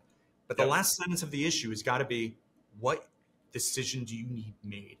what happened. But the last sentence of the issue has got to be, what decision do you need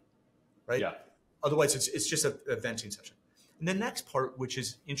made? Right? Yeah. Otherwise, it's just a venting session. And the next part, which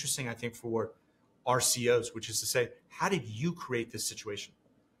is interesting, I think, for our CEOs, which is to say, how did you create this situation?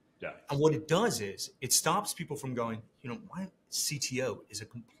 Yeah. And what it does is it stops people from going, my CTO is a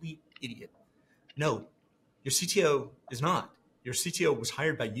complete idiot. No, your CTO is not. Your CTO was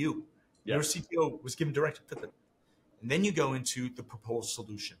hired by you. Yeah. Your CTO was given directive. And then you go into the proposed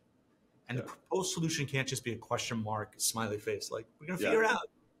solution. And the proposed solution can't just be a question mark, smiley face, like, we're going to figure it out.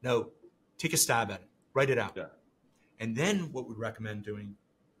 No, take a stab at it. Write it out. Yeah. And then what we recommend doing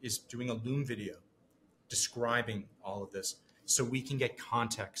is doing a Loom video describing all of this so we can get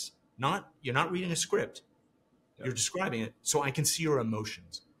context. You're not reading a script. You're describing it so I can see your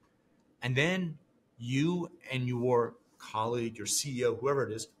emotions. And then you and your colleague, your CEO, whoever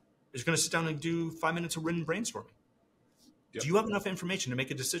it is going to sit down and do 5 minutes of written brainstorming. Do you have enough information to make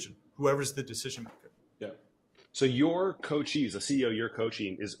a decision? Whoever's the decision maker. Yeah. So your coachees, the CEO you're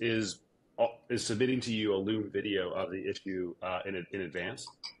coaching, is submitting to you a Loom video of the issue in advance.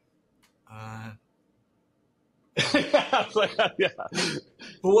 Yeah. But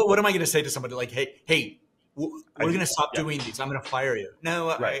what am I going to say to somebody like, hey, we're going to stop doing these. I'm going to fire you.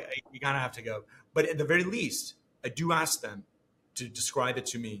 No, right. You kind of have to go. But at the very least, I do ask them to describe it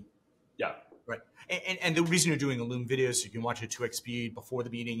to me. Yeah. Right. And the reason you're doing a Loom video is so you can watch it 2x speed before the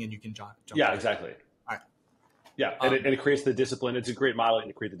meeting and you can jump. Yeah, exactly. All right. Yeah, and it creates the discipline. It's a great modeling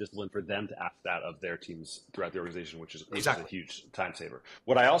to create the discipline for them to ask that of their teams throughout the organization, which is a huge time saver.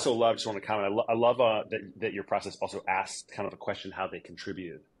 What I also love, just want to comment, I love that your process also asks kind of a question how they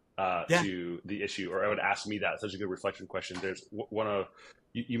contributed to the issue, or I would ask me that. It's such a good reflection question. There's one of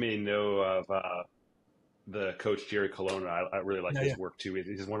you may know of the coach Jerry Colonna. I really like his work too.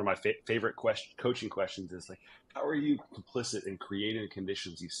 He's one of my favorite coaching questions. Is like, how are you complicit in creating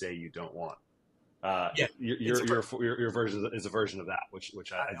conditions you say you don't want? Your version is a version of that, which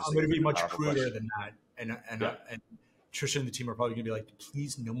I just I'm going to be much cruder question. than that, and Trisha and the team are probably going to be like,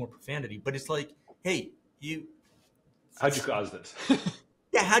 please, no more profanity. But it's like, hey, how'd you cause this?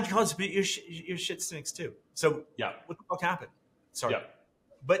 How'd you cause it? Your shit stinks too. So what the fuck happened? Sorry,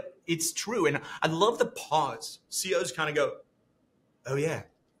 but it's true, and I love the pause. CEOs kind of go, oh yeah,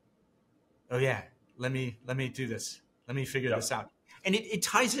 let me do this. Let me figure this out, and it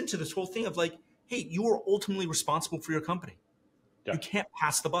ties into this whole thing of like, hey, you are ultimately responsible for your company. You can't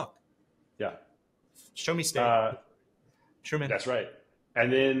pass the buck. Yeah. Show me state. Sure, man. That's right.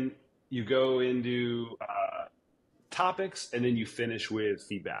 And then you go into topics, and then you finish with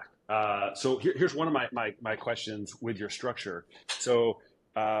feedback. So here's one of my questions with your structure. So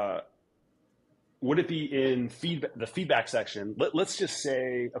would it be in the feedback section? Let's just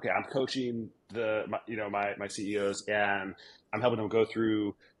say, okay, I'm coaching my CEOs, and I'm helping them go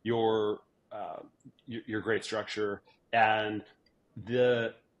through your great structure, and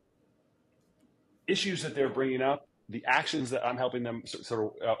the issues that they're bringing up, the actions that I'm helping them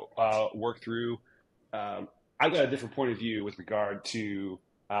sort of work through. I've got a different point of view with regard to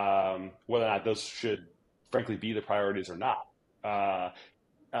whether or not those should, frankly, be the priorities or not.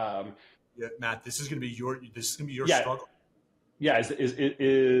 Yeah, Matt, this is going to be your struggle. Yeah,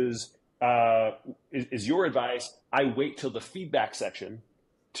 is your advice? I wait till the feedback section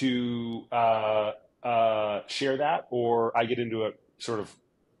to share that, or I get into it sort of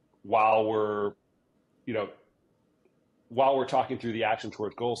while we're talking through the action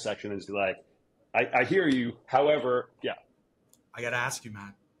towards goals section, is like, I hear you. However, yeah. I got to ask you,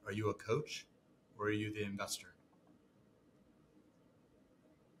 Matt, are you a coach or are you the investor?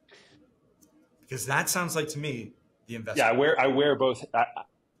 Because that sounds like to me the investor. Yeah, I wear both.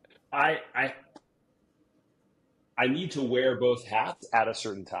 I need to wear both hats at a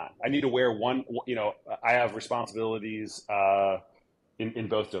certain time. I need to wear one. I have responsibilities in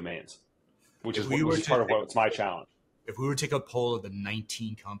both domains, which is part of what's my challenge. If we were to take a poll of the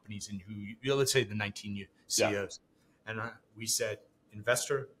 19 companies and let's say the 19 CEOs, and we said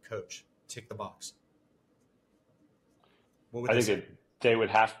investor, coach, tick the box. What would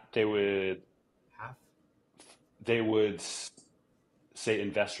they would say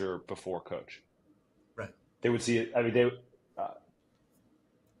investor before coach. Right. They would see it. I mean,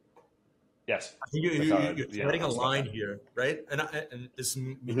 yes. I think you're setting a line here, right? And this is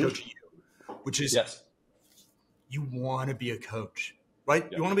me coaching you, which is yes. You want to be a coach, right?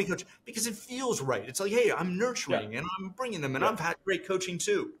 Yep. You want to be a coach because it feels right. It's like, hey, I'm nurturing and I'm bringing them, and I've had great coaching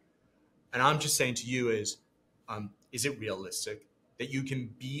too. And I'm just saying to you is it realistic that you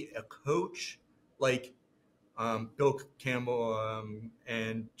can be a coach like Bill Campbell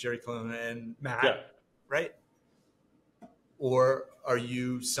and Jerry Clone and Matt, right? Or are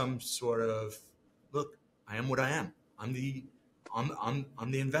you some sort of, look, I am what I am. I'm the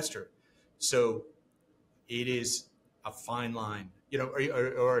investor. So it is a fine line,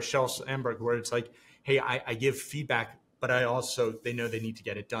 or a Shel Sandberg, where it's like, hey, I give feedback, but they know they need to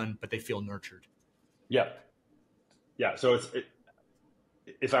get it done, but they feel nurtured. Yeah. Yeah. So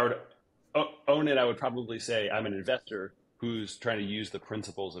if I were to own it, I would probably say I'm an investor who's trying to use the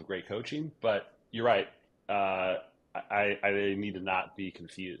principles of great coaching, but you're right. I need to not be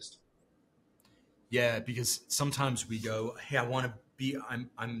confused. Yeah. Because sometimes we go, hey, I want to be,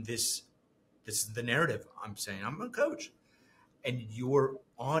 I'm this is the narrative. I'm saying I'm a coach, and your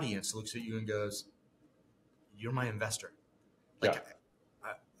audience looks at you and goes, you're my investor. Like,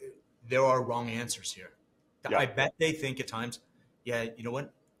 there are wrong answers here. Yeah. I bet they think at times, you know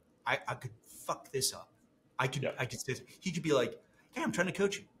what? I could fuck this up. I could say, he could be like, hey, I'm trying to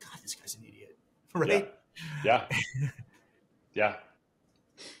coach you. God, this guy's an idiot. Right? Yeah. Yeah.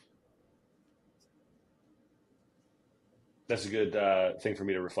 That's a good thing for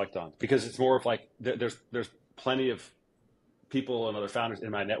me to reflect on, because it's more of like there's plenty of people and other founders in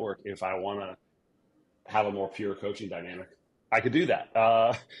my network. If I want to have a more pure coaching dynamic, I could do that.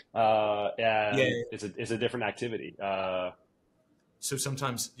 It's a different activity. So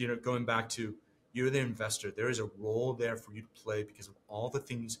sometimes, going back to you're the investor, there is a role there for you to play because of all the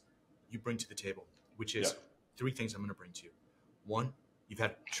things you bring to the table, which is three things I'm going to bring to you. One, you've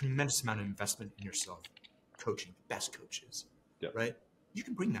had a tremendous amount of investment in yourself. Coaching, best coaches, right? You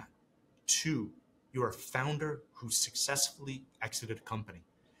can bring that. Two, you're a founder who successfully exited a company.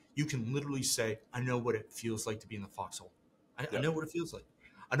 You can literally say, I know what it feels like to be in the foxhole. I know what it feels like.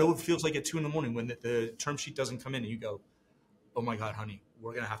 I know what it feels like at 2 a.m. when the term sheet doesn't come in and you go, oh my God, honey,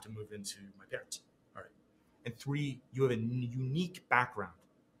 we're going to have to move into my parents. All right. And three, you have a unique background.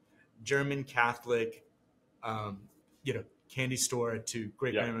 German Catholic, candy store to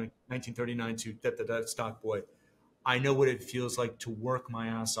great grandma, 1939 to stock boy. I know what it feels like to work my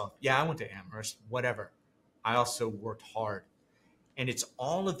ass off. Yeah, I went to Amherst, whatever. I also worked hard. And it's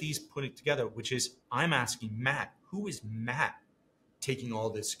all of these putting together, which is I'm asking Matt, who is Matt taking all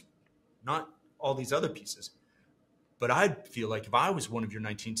this, not all these other pieces. But I feel like if I was one of your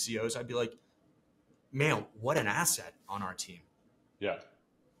 19 CEOs, I'd be like, man, what an asset on our team. Yeah.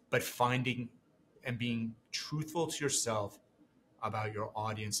 But finding and being truthful to yourself about your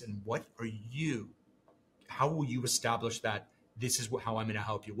audience and how will you establish that this is how I'm going to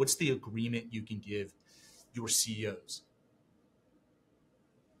help you? What's the agreement you can give your CEOs?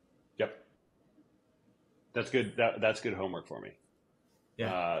 Yep. That's good. That's good homework for me.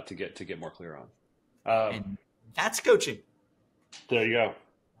 Yeah. To get more clear on. And that's coaching. There you go.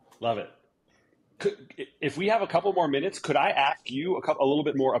 Love it. If we have a couple more minutes, could I ask you a little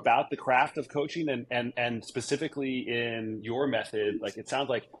bit more about the craft of coaching and specifically in your method? Like, it sounds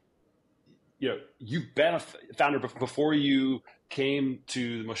like, you've been a founder before you came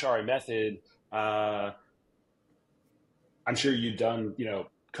to the Mochary Method. I'm sure you've done,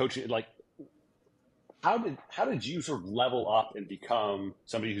 coaching. Like, how did you sort of level up and become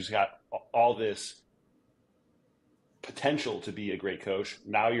somebody who's got all this potential to be a great coach?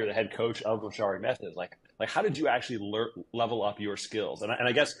 Now you're the head coach of Mochary Method. Like how did you actually level up your skills? And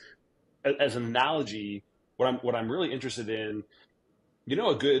I guess as an analogy, what I'm really interested in,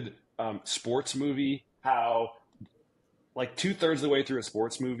 a good sports movie, how like 2/3 of the way through a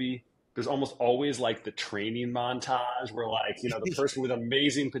sports movie, there's almost always like the training montage where the person with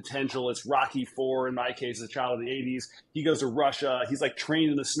amazing potential, it's Rocky IV in my case, as a child of the 80s. He goes to Russia. He's like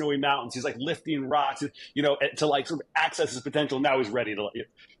trained in the snowy mountains. He's like lifting rocks, to like sort of access his potential. Now he's ready to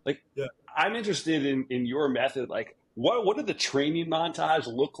Yeah. I'm interested in your method. Like what did the training montage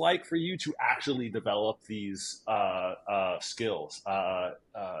look like for you to actually develop these skills?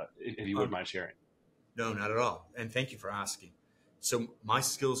 If you wouldn't mind sharing. No, not at all. And thank you for asking. So my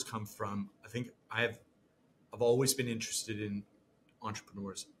skills come from, I think I've always been interested in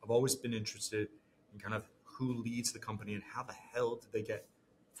entrepreneurs. I've always been interested in kind of who leads the company and how the hell did they get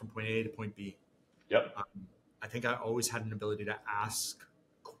from point A to point B. Yep. I think I always had an ability to ask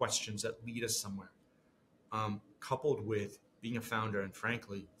questions that lead us somewhere, coupled with being a founder and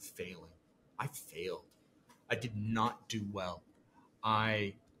frankly, failing. I failed. I did not do well.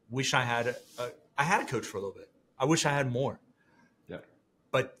 I wish I had I had a coach for a little bit. I wish I had more. Yeah.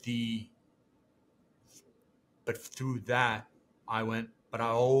 But through that, but I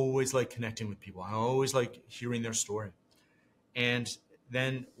always like connecting with people. I always like hearing their story. And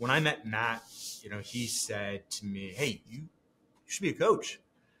then when I met Matt, he said to me, "Hey, you should be a coach.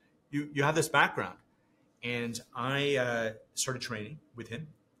 You have this background." And I started training with him.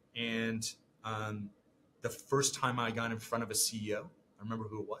 And the first time I got in front of a CEO, I remember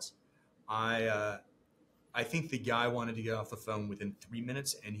who it was. I think the guy wanted to get off the phone within 3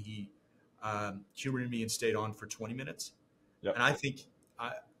 minutes, and he humored me and stayed on for 20 minutes. Yep. And I think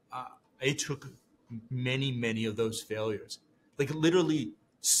I took many of those failures, like literally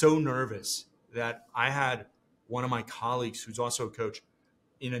so nervous that I had one of my colleagues who's also a coach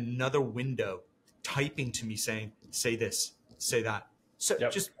in another window typing to me saying, "Say this, say that." So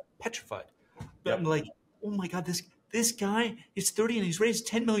Yep. just petrified. But Yep. I'm like, oh my God, this guy is 30 and he's raised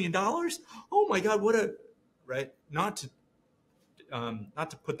 $10 million. Oh my God, right? Not to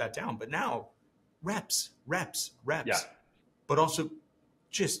put that down, but now reps, Yeah. but also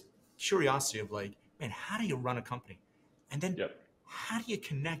just curiosity of like, man, how do you run a company? And then Yep. how do you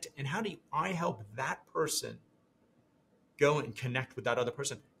connect? And how do I help that person go and connect with that other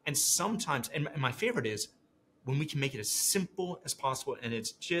person? And sometimes, and my favorite is when we can make it as simple as possible, and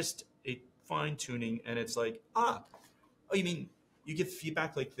it's just a fine tuning, and it's like, oh, you mean you give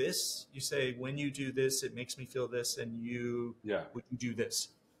feedback like this? You say, when you do this, it makes me feel this, and when you do this.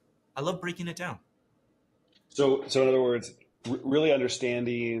 I love breaking it down. So in other words, really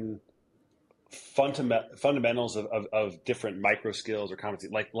understanding fundamentals of different micro skills or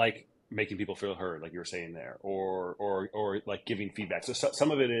competency, like making people feel heard, like you were saying there, or like giving feedback. So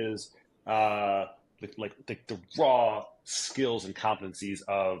some of it is like the raw skills and competencies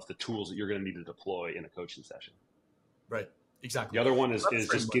of the tools that you're going to need to deploy in a coaching session. Right. Exactly. The other one is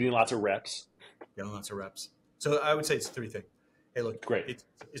just getting lots of reps. Getting lots of reps. So I would say it's three things. Hey, look, great.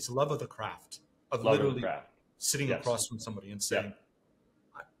 It's love of the craft, of love literally of the craft. Sitting Yes. across from somebody and saying,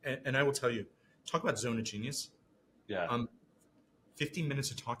 and I will tell you, talk about zone of genius. Yeah. 15 minutes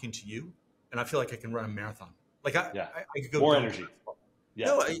of talking to you, and I feel like I can run a marathon. Like I could go more energy. Yeah.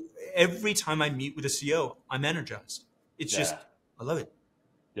 No, every time I meet with a CEO, I'm energized. It's just, I love it.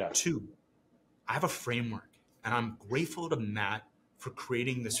 Yeah. 2, I have a framework, and I'm grateful to Matt for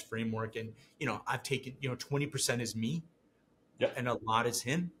creating this framework. And, I've taken, 20% is me and a lot is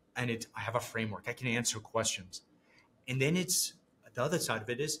him. And I have a framework. I can answer questions. And then it's the other side of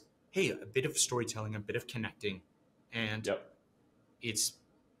it is, hey, a bit of storytelling, a bit of connecting. And it's,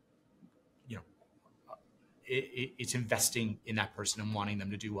 it's investing in that person and wanting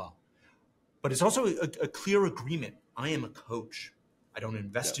them to do well. But it's also a clear agreement. I am a coach. I don't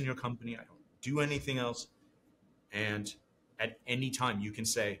invest in your company. I don't do anything else. And at any time you can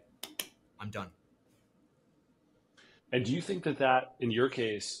say, I'm done. And do you think that in your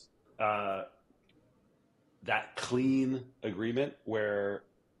case, that clean agreement where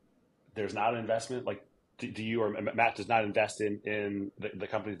there's not an investment, like do you or Matt does not invest in the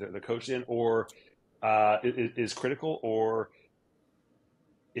company that they're coached in, or is critical, or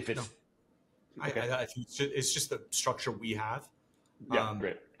if it's Okay. I think it's just the structure we have. Yeah,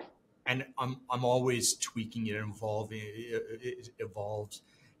 great. And I'm always tweaking it, evolving. It evolves,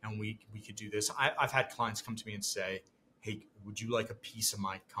 and we could do this. I've had clients come to me and say, "Hey, would you like a piece of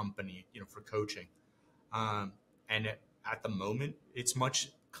my company, for coaching?" And at the moment, it's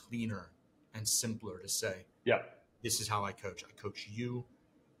much cleaner and simpler to say, Yeah. "This is how I coach. I coach you,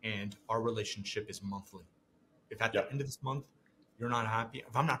 and our relationship is monthly. If at Yeah. the end of this month you're not happy,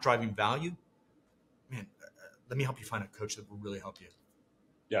 if I'm not driving value, man, let me help you find a coach that will really help you."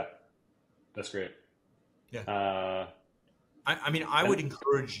 Yeah. That's great. Yeah. I would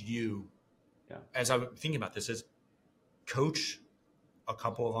encourage you, yeah. as I'm thinking about this, is coach a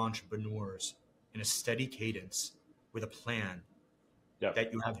couple of entrepreneurs in a steady cadence with a plan Yeah.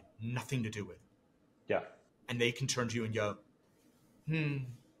 that you have nothing to do with. Yeah. And they can turn to you and go,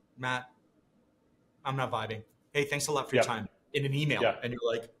 Matt, I'm not vibing. Hey, thanks a lot for your time, in an email. Yeah. And you're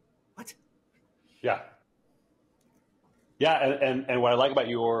like, what? Yeah. Yeah. And what I like about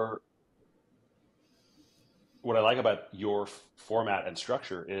your format and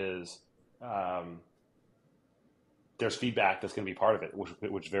structure is there's feedback that's going to be part of it,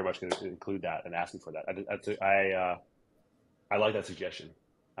 which is very much going to include that and asking for that. I like that suggestion.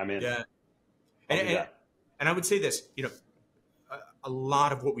 I'm in. Yeah. And I would say this, a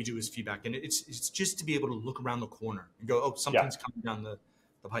lot of what we do is feedback, and it's just to be able to look around the corner and go, oh, something's coming down the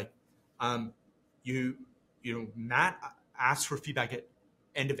pipe. Matt asks for feedback at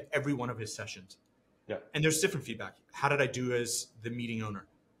end of every one of his sessions. Yeah. And there's different feedback. How did I do as the meeting owner?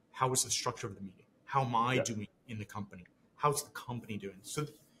 How was the structure of the meeting? How am I doing in the company? How's the company doing? So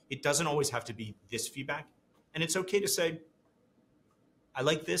it doesn't always have to be this feedback. And it's okay to say, I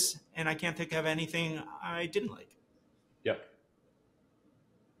like this, and I can't think of anything I didn't like. Yep.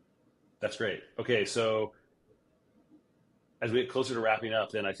 That's great. Okay, so as we get closer to wrapping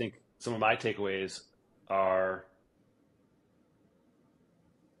up, then I think some of my takeaways are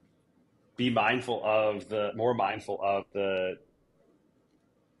more mindful of the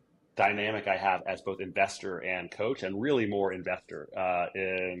dynamic I have as both investor and coach, and really more investor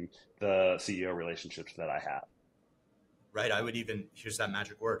in the CEO relationships that I have. Right. Here's that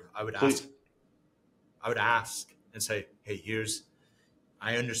magic word. I would Please. ask and say, hey,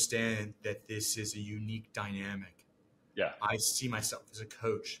 I understand that this is a unique dynamic. Yeah. I see myself as a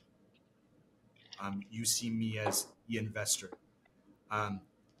coach. You see me as the investor.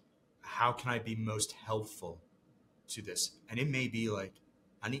 How can I be most helpful to this? And it may be like,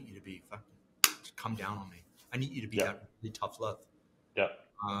 I need you to come down on me. I need you to be that really tough love. Yeah.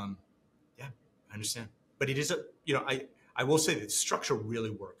 I understand. But it is I will say that the structure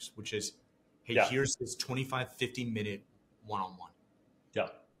really works, which is, hey, here's this 25, 50-minute one-on-one. Yeah.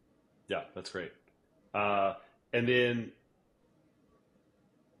 Yeah, that's great. And then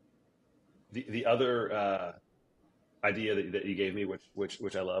the other idea that you gave me,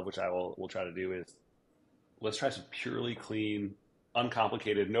 which I love, which we'll try to do, is let's try some purely clean,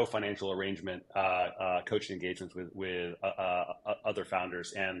 uncomplicated, no financial arrangement coaching engagements with other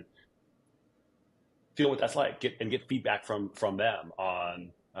founders, and feel what that's like, get feedback from them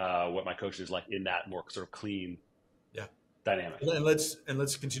on what my coach is like in that more sort of clean dynamic. And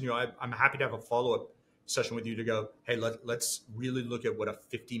let's continue. I'm happy to have a follow-up session with you to go, hey, let's really look at what a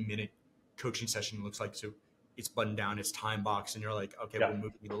 50-minute coaching session looks like. So it's buttoned down, it's time boxed, and you're like, okay, we're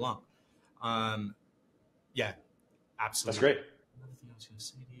moving it along. Yeah, absolutely. That's great. Another thing I was going to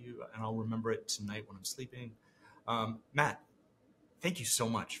say to you, and I'll remember it tonight when I'm sleeping. Matt, thank you so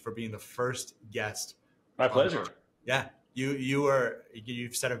much for being the first guest. My pleasure. Yeah,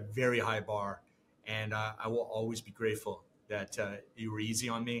 you've set a very high bar, and I will always be grateful that you were easy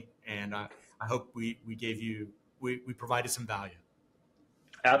on me, and I hope we provided some value.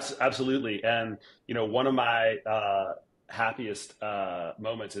 Absolutely. And, one of my happiest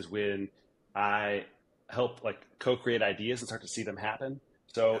moments is when I help co-create ideas and start to see them happen.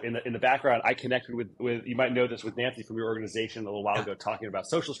 So in the background, I connected with, you might know this, with Nancy from your organization a little while ago, talking about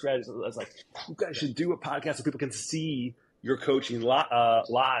social strategies. I was like, you guys should do a podcast so people can see your coaching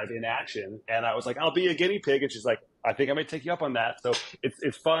live in action. And I was like, I'll be a guinea pig. And she's like, I think I might take you up on that. So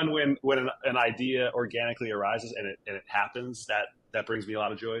it's fun when an idea organically arises and it happens. That brings me a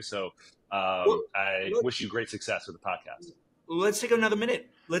lot of joy. So I wish you great success with the podcast. Let's take another minute.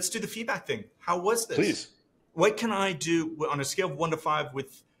 Let's do the feedback thing. How was this? Please. What can I do on a scale of 1 to 5,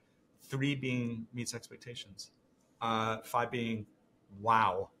 with 3 being meets expectations, 5 being,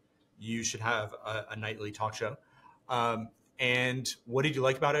 wow, you should have a nightly talk show. And what did you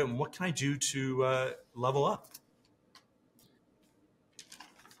like about it? And what can I do to level up?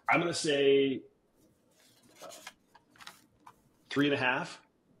 I'm going to say 3.5.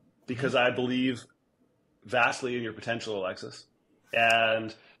 because I believe vastly in your potential, Alexis.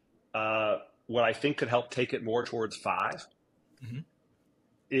 And what I think could help take it more towards 5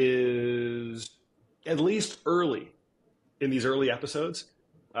 is, at least early, in these early episodes,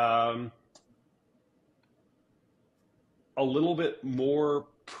 a little bit more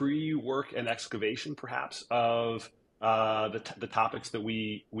pre-work and excavation, perhaps, of the topics that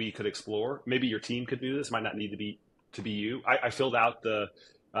we could explore. Maybe your team could do this. It might not need to be you. I filled out the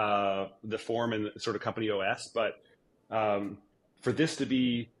form in sort of company OS, but for this to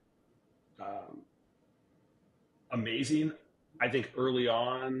be amazing, I think early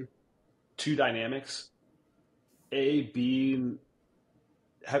on, 2 dynamics: A, being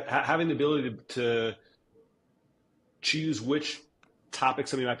having the ability to choose which topic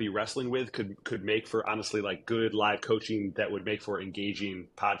somebody might be wrestling with could make for, honestly, like, good live coaching that would make for engaging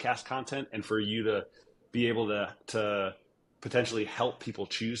podcast content, and for you to be able to potentially help people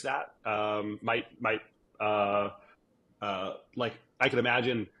choose that might like, I could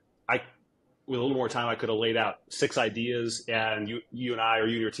imagine, with a little more time, I could have laid out 6 ideas, and you and I, or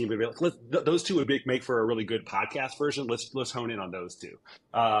you and your team, would be like, those 2 would make for a really good podcast version. Let's hone in on those 2.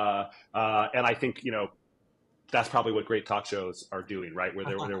 And I think, that's probably what great talk shows are doing, right? Where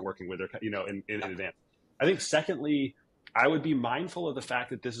they're working with their, in advance. I think, secondly, I would be mindful of the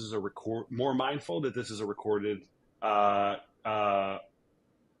fact that this is more mindful that this is a recorded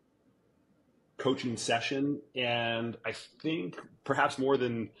coaching session. And I think perhaps more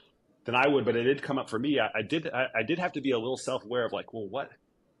than I would, but it did come up for me. I did have to be a little self-aware of, like, well,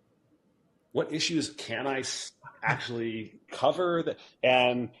 what issues can I actually cover?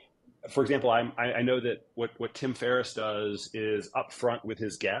 And for example, I know that what Tim Ferriss does is upfront with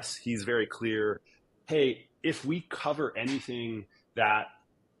his guests. He's very clear. Hey, if we cover anything that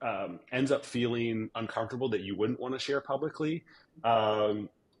ends up feeling uncomfortable that you wouldn't want to share publicly,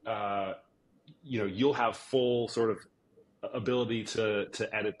 you'll have full sort of ability to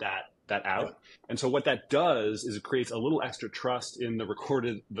edit that out. And so what that does is it creates a little extra trust in the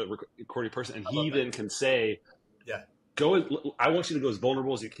recording person, and he then can say, I want you to go as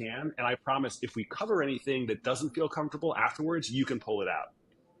vulnerable as you can, and I promise if we cover anything that doesn't feel comfortable afterwards, you can pull it out.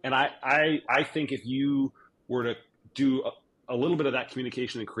 And I think if you were to do a little bit of that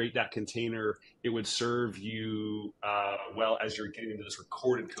communication and create that container, it would serve you well as you're getting into this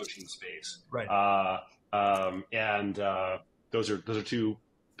recorded coaching space. Right. And those are 2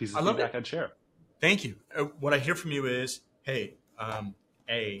 pieces of feedback I'd share. Thank you. What I hear from you is, hey,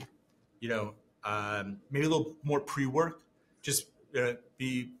 maybe a little more pre-work. Just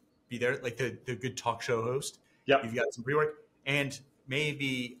be there, like the good talk show host. Yep. You've got some pre-work, and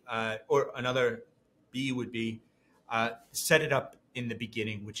maybe or another B would be set it up in the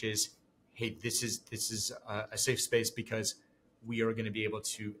beginning, which is, hey, this is a safe space because we are going to be able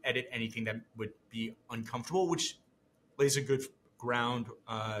to edit anything that would be uncomfortable, which lays a good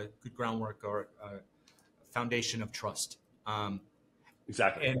groundwork or foundation of trust.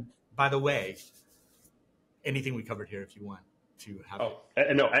 Exactly. And by the way, anything we covered here, if you want to have. Oh,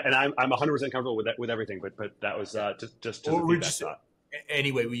 and no, and I'm 100% comfortable with everything, but that was just a feedback thought.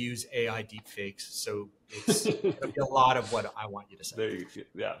 Anyway, we use AI deepfakes, so it's a lot of what I want you to say. There you,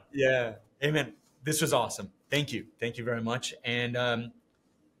 yeah. Yeah. Amen. This was awesome. Thank you. Thank you very much. And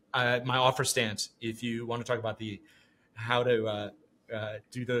my offer stands. If you want to talk about how to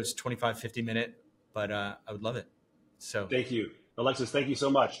do those 25, 50-minute, but I would love it. So thank you, Alexis. Thank you so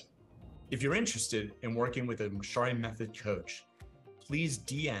much. If you're interested in working with a Mochary Method coach, please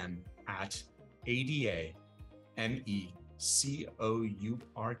DM at ADAMECOURT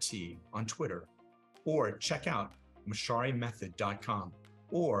on Twitter, or check out MocharyMethod.com,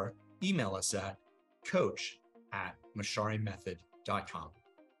 or email us at coach@MocharyMethod.com.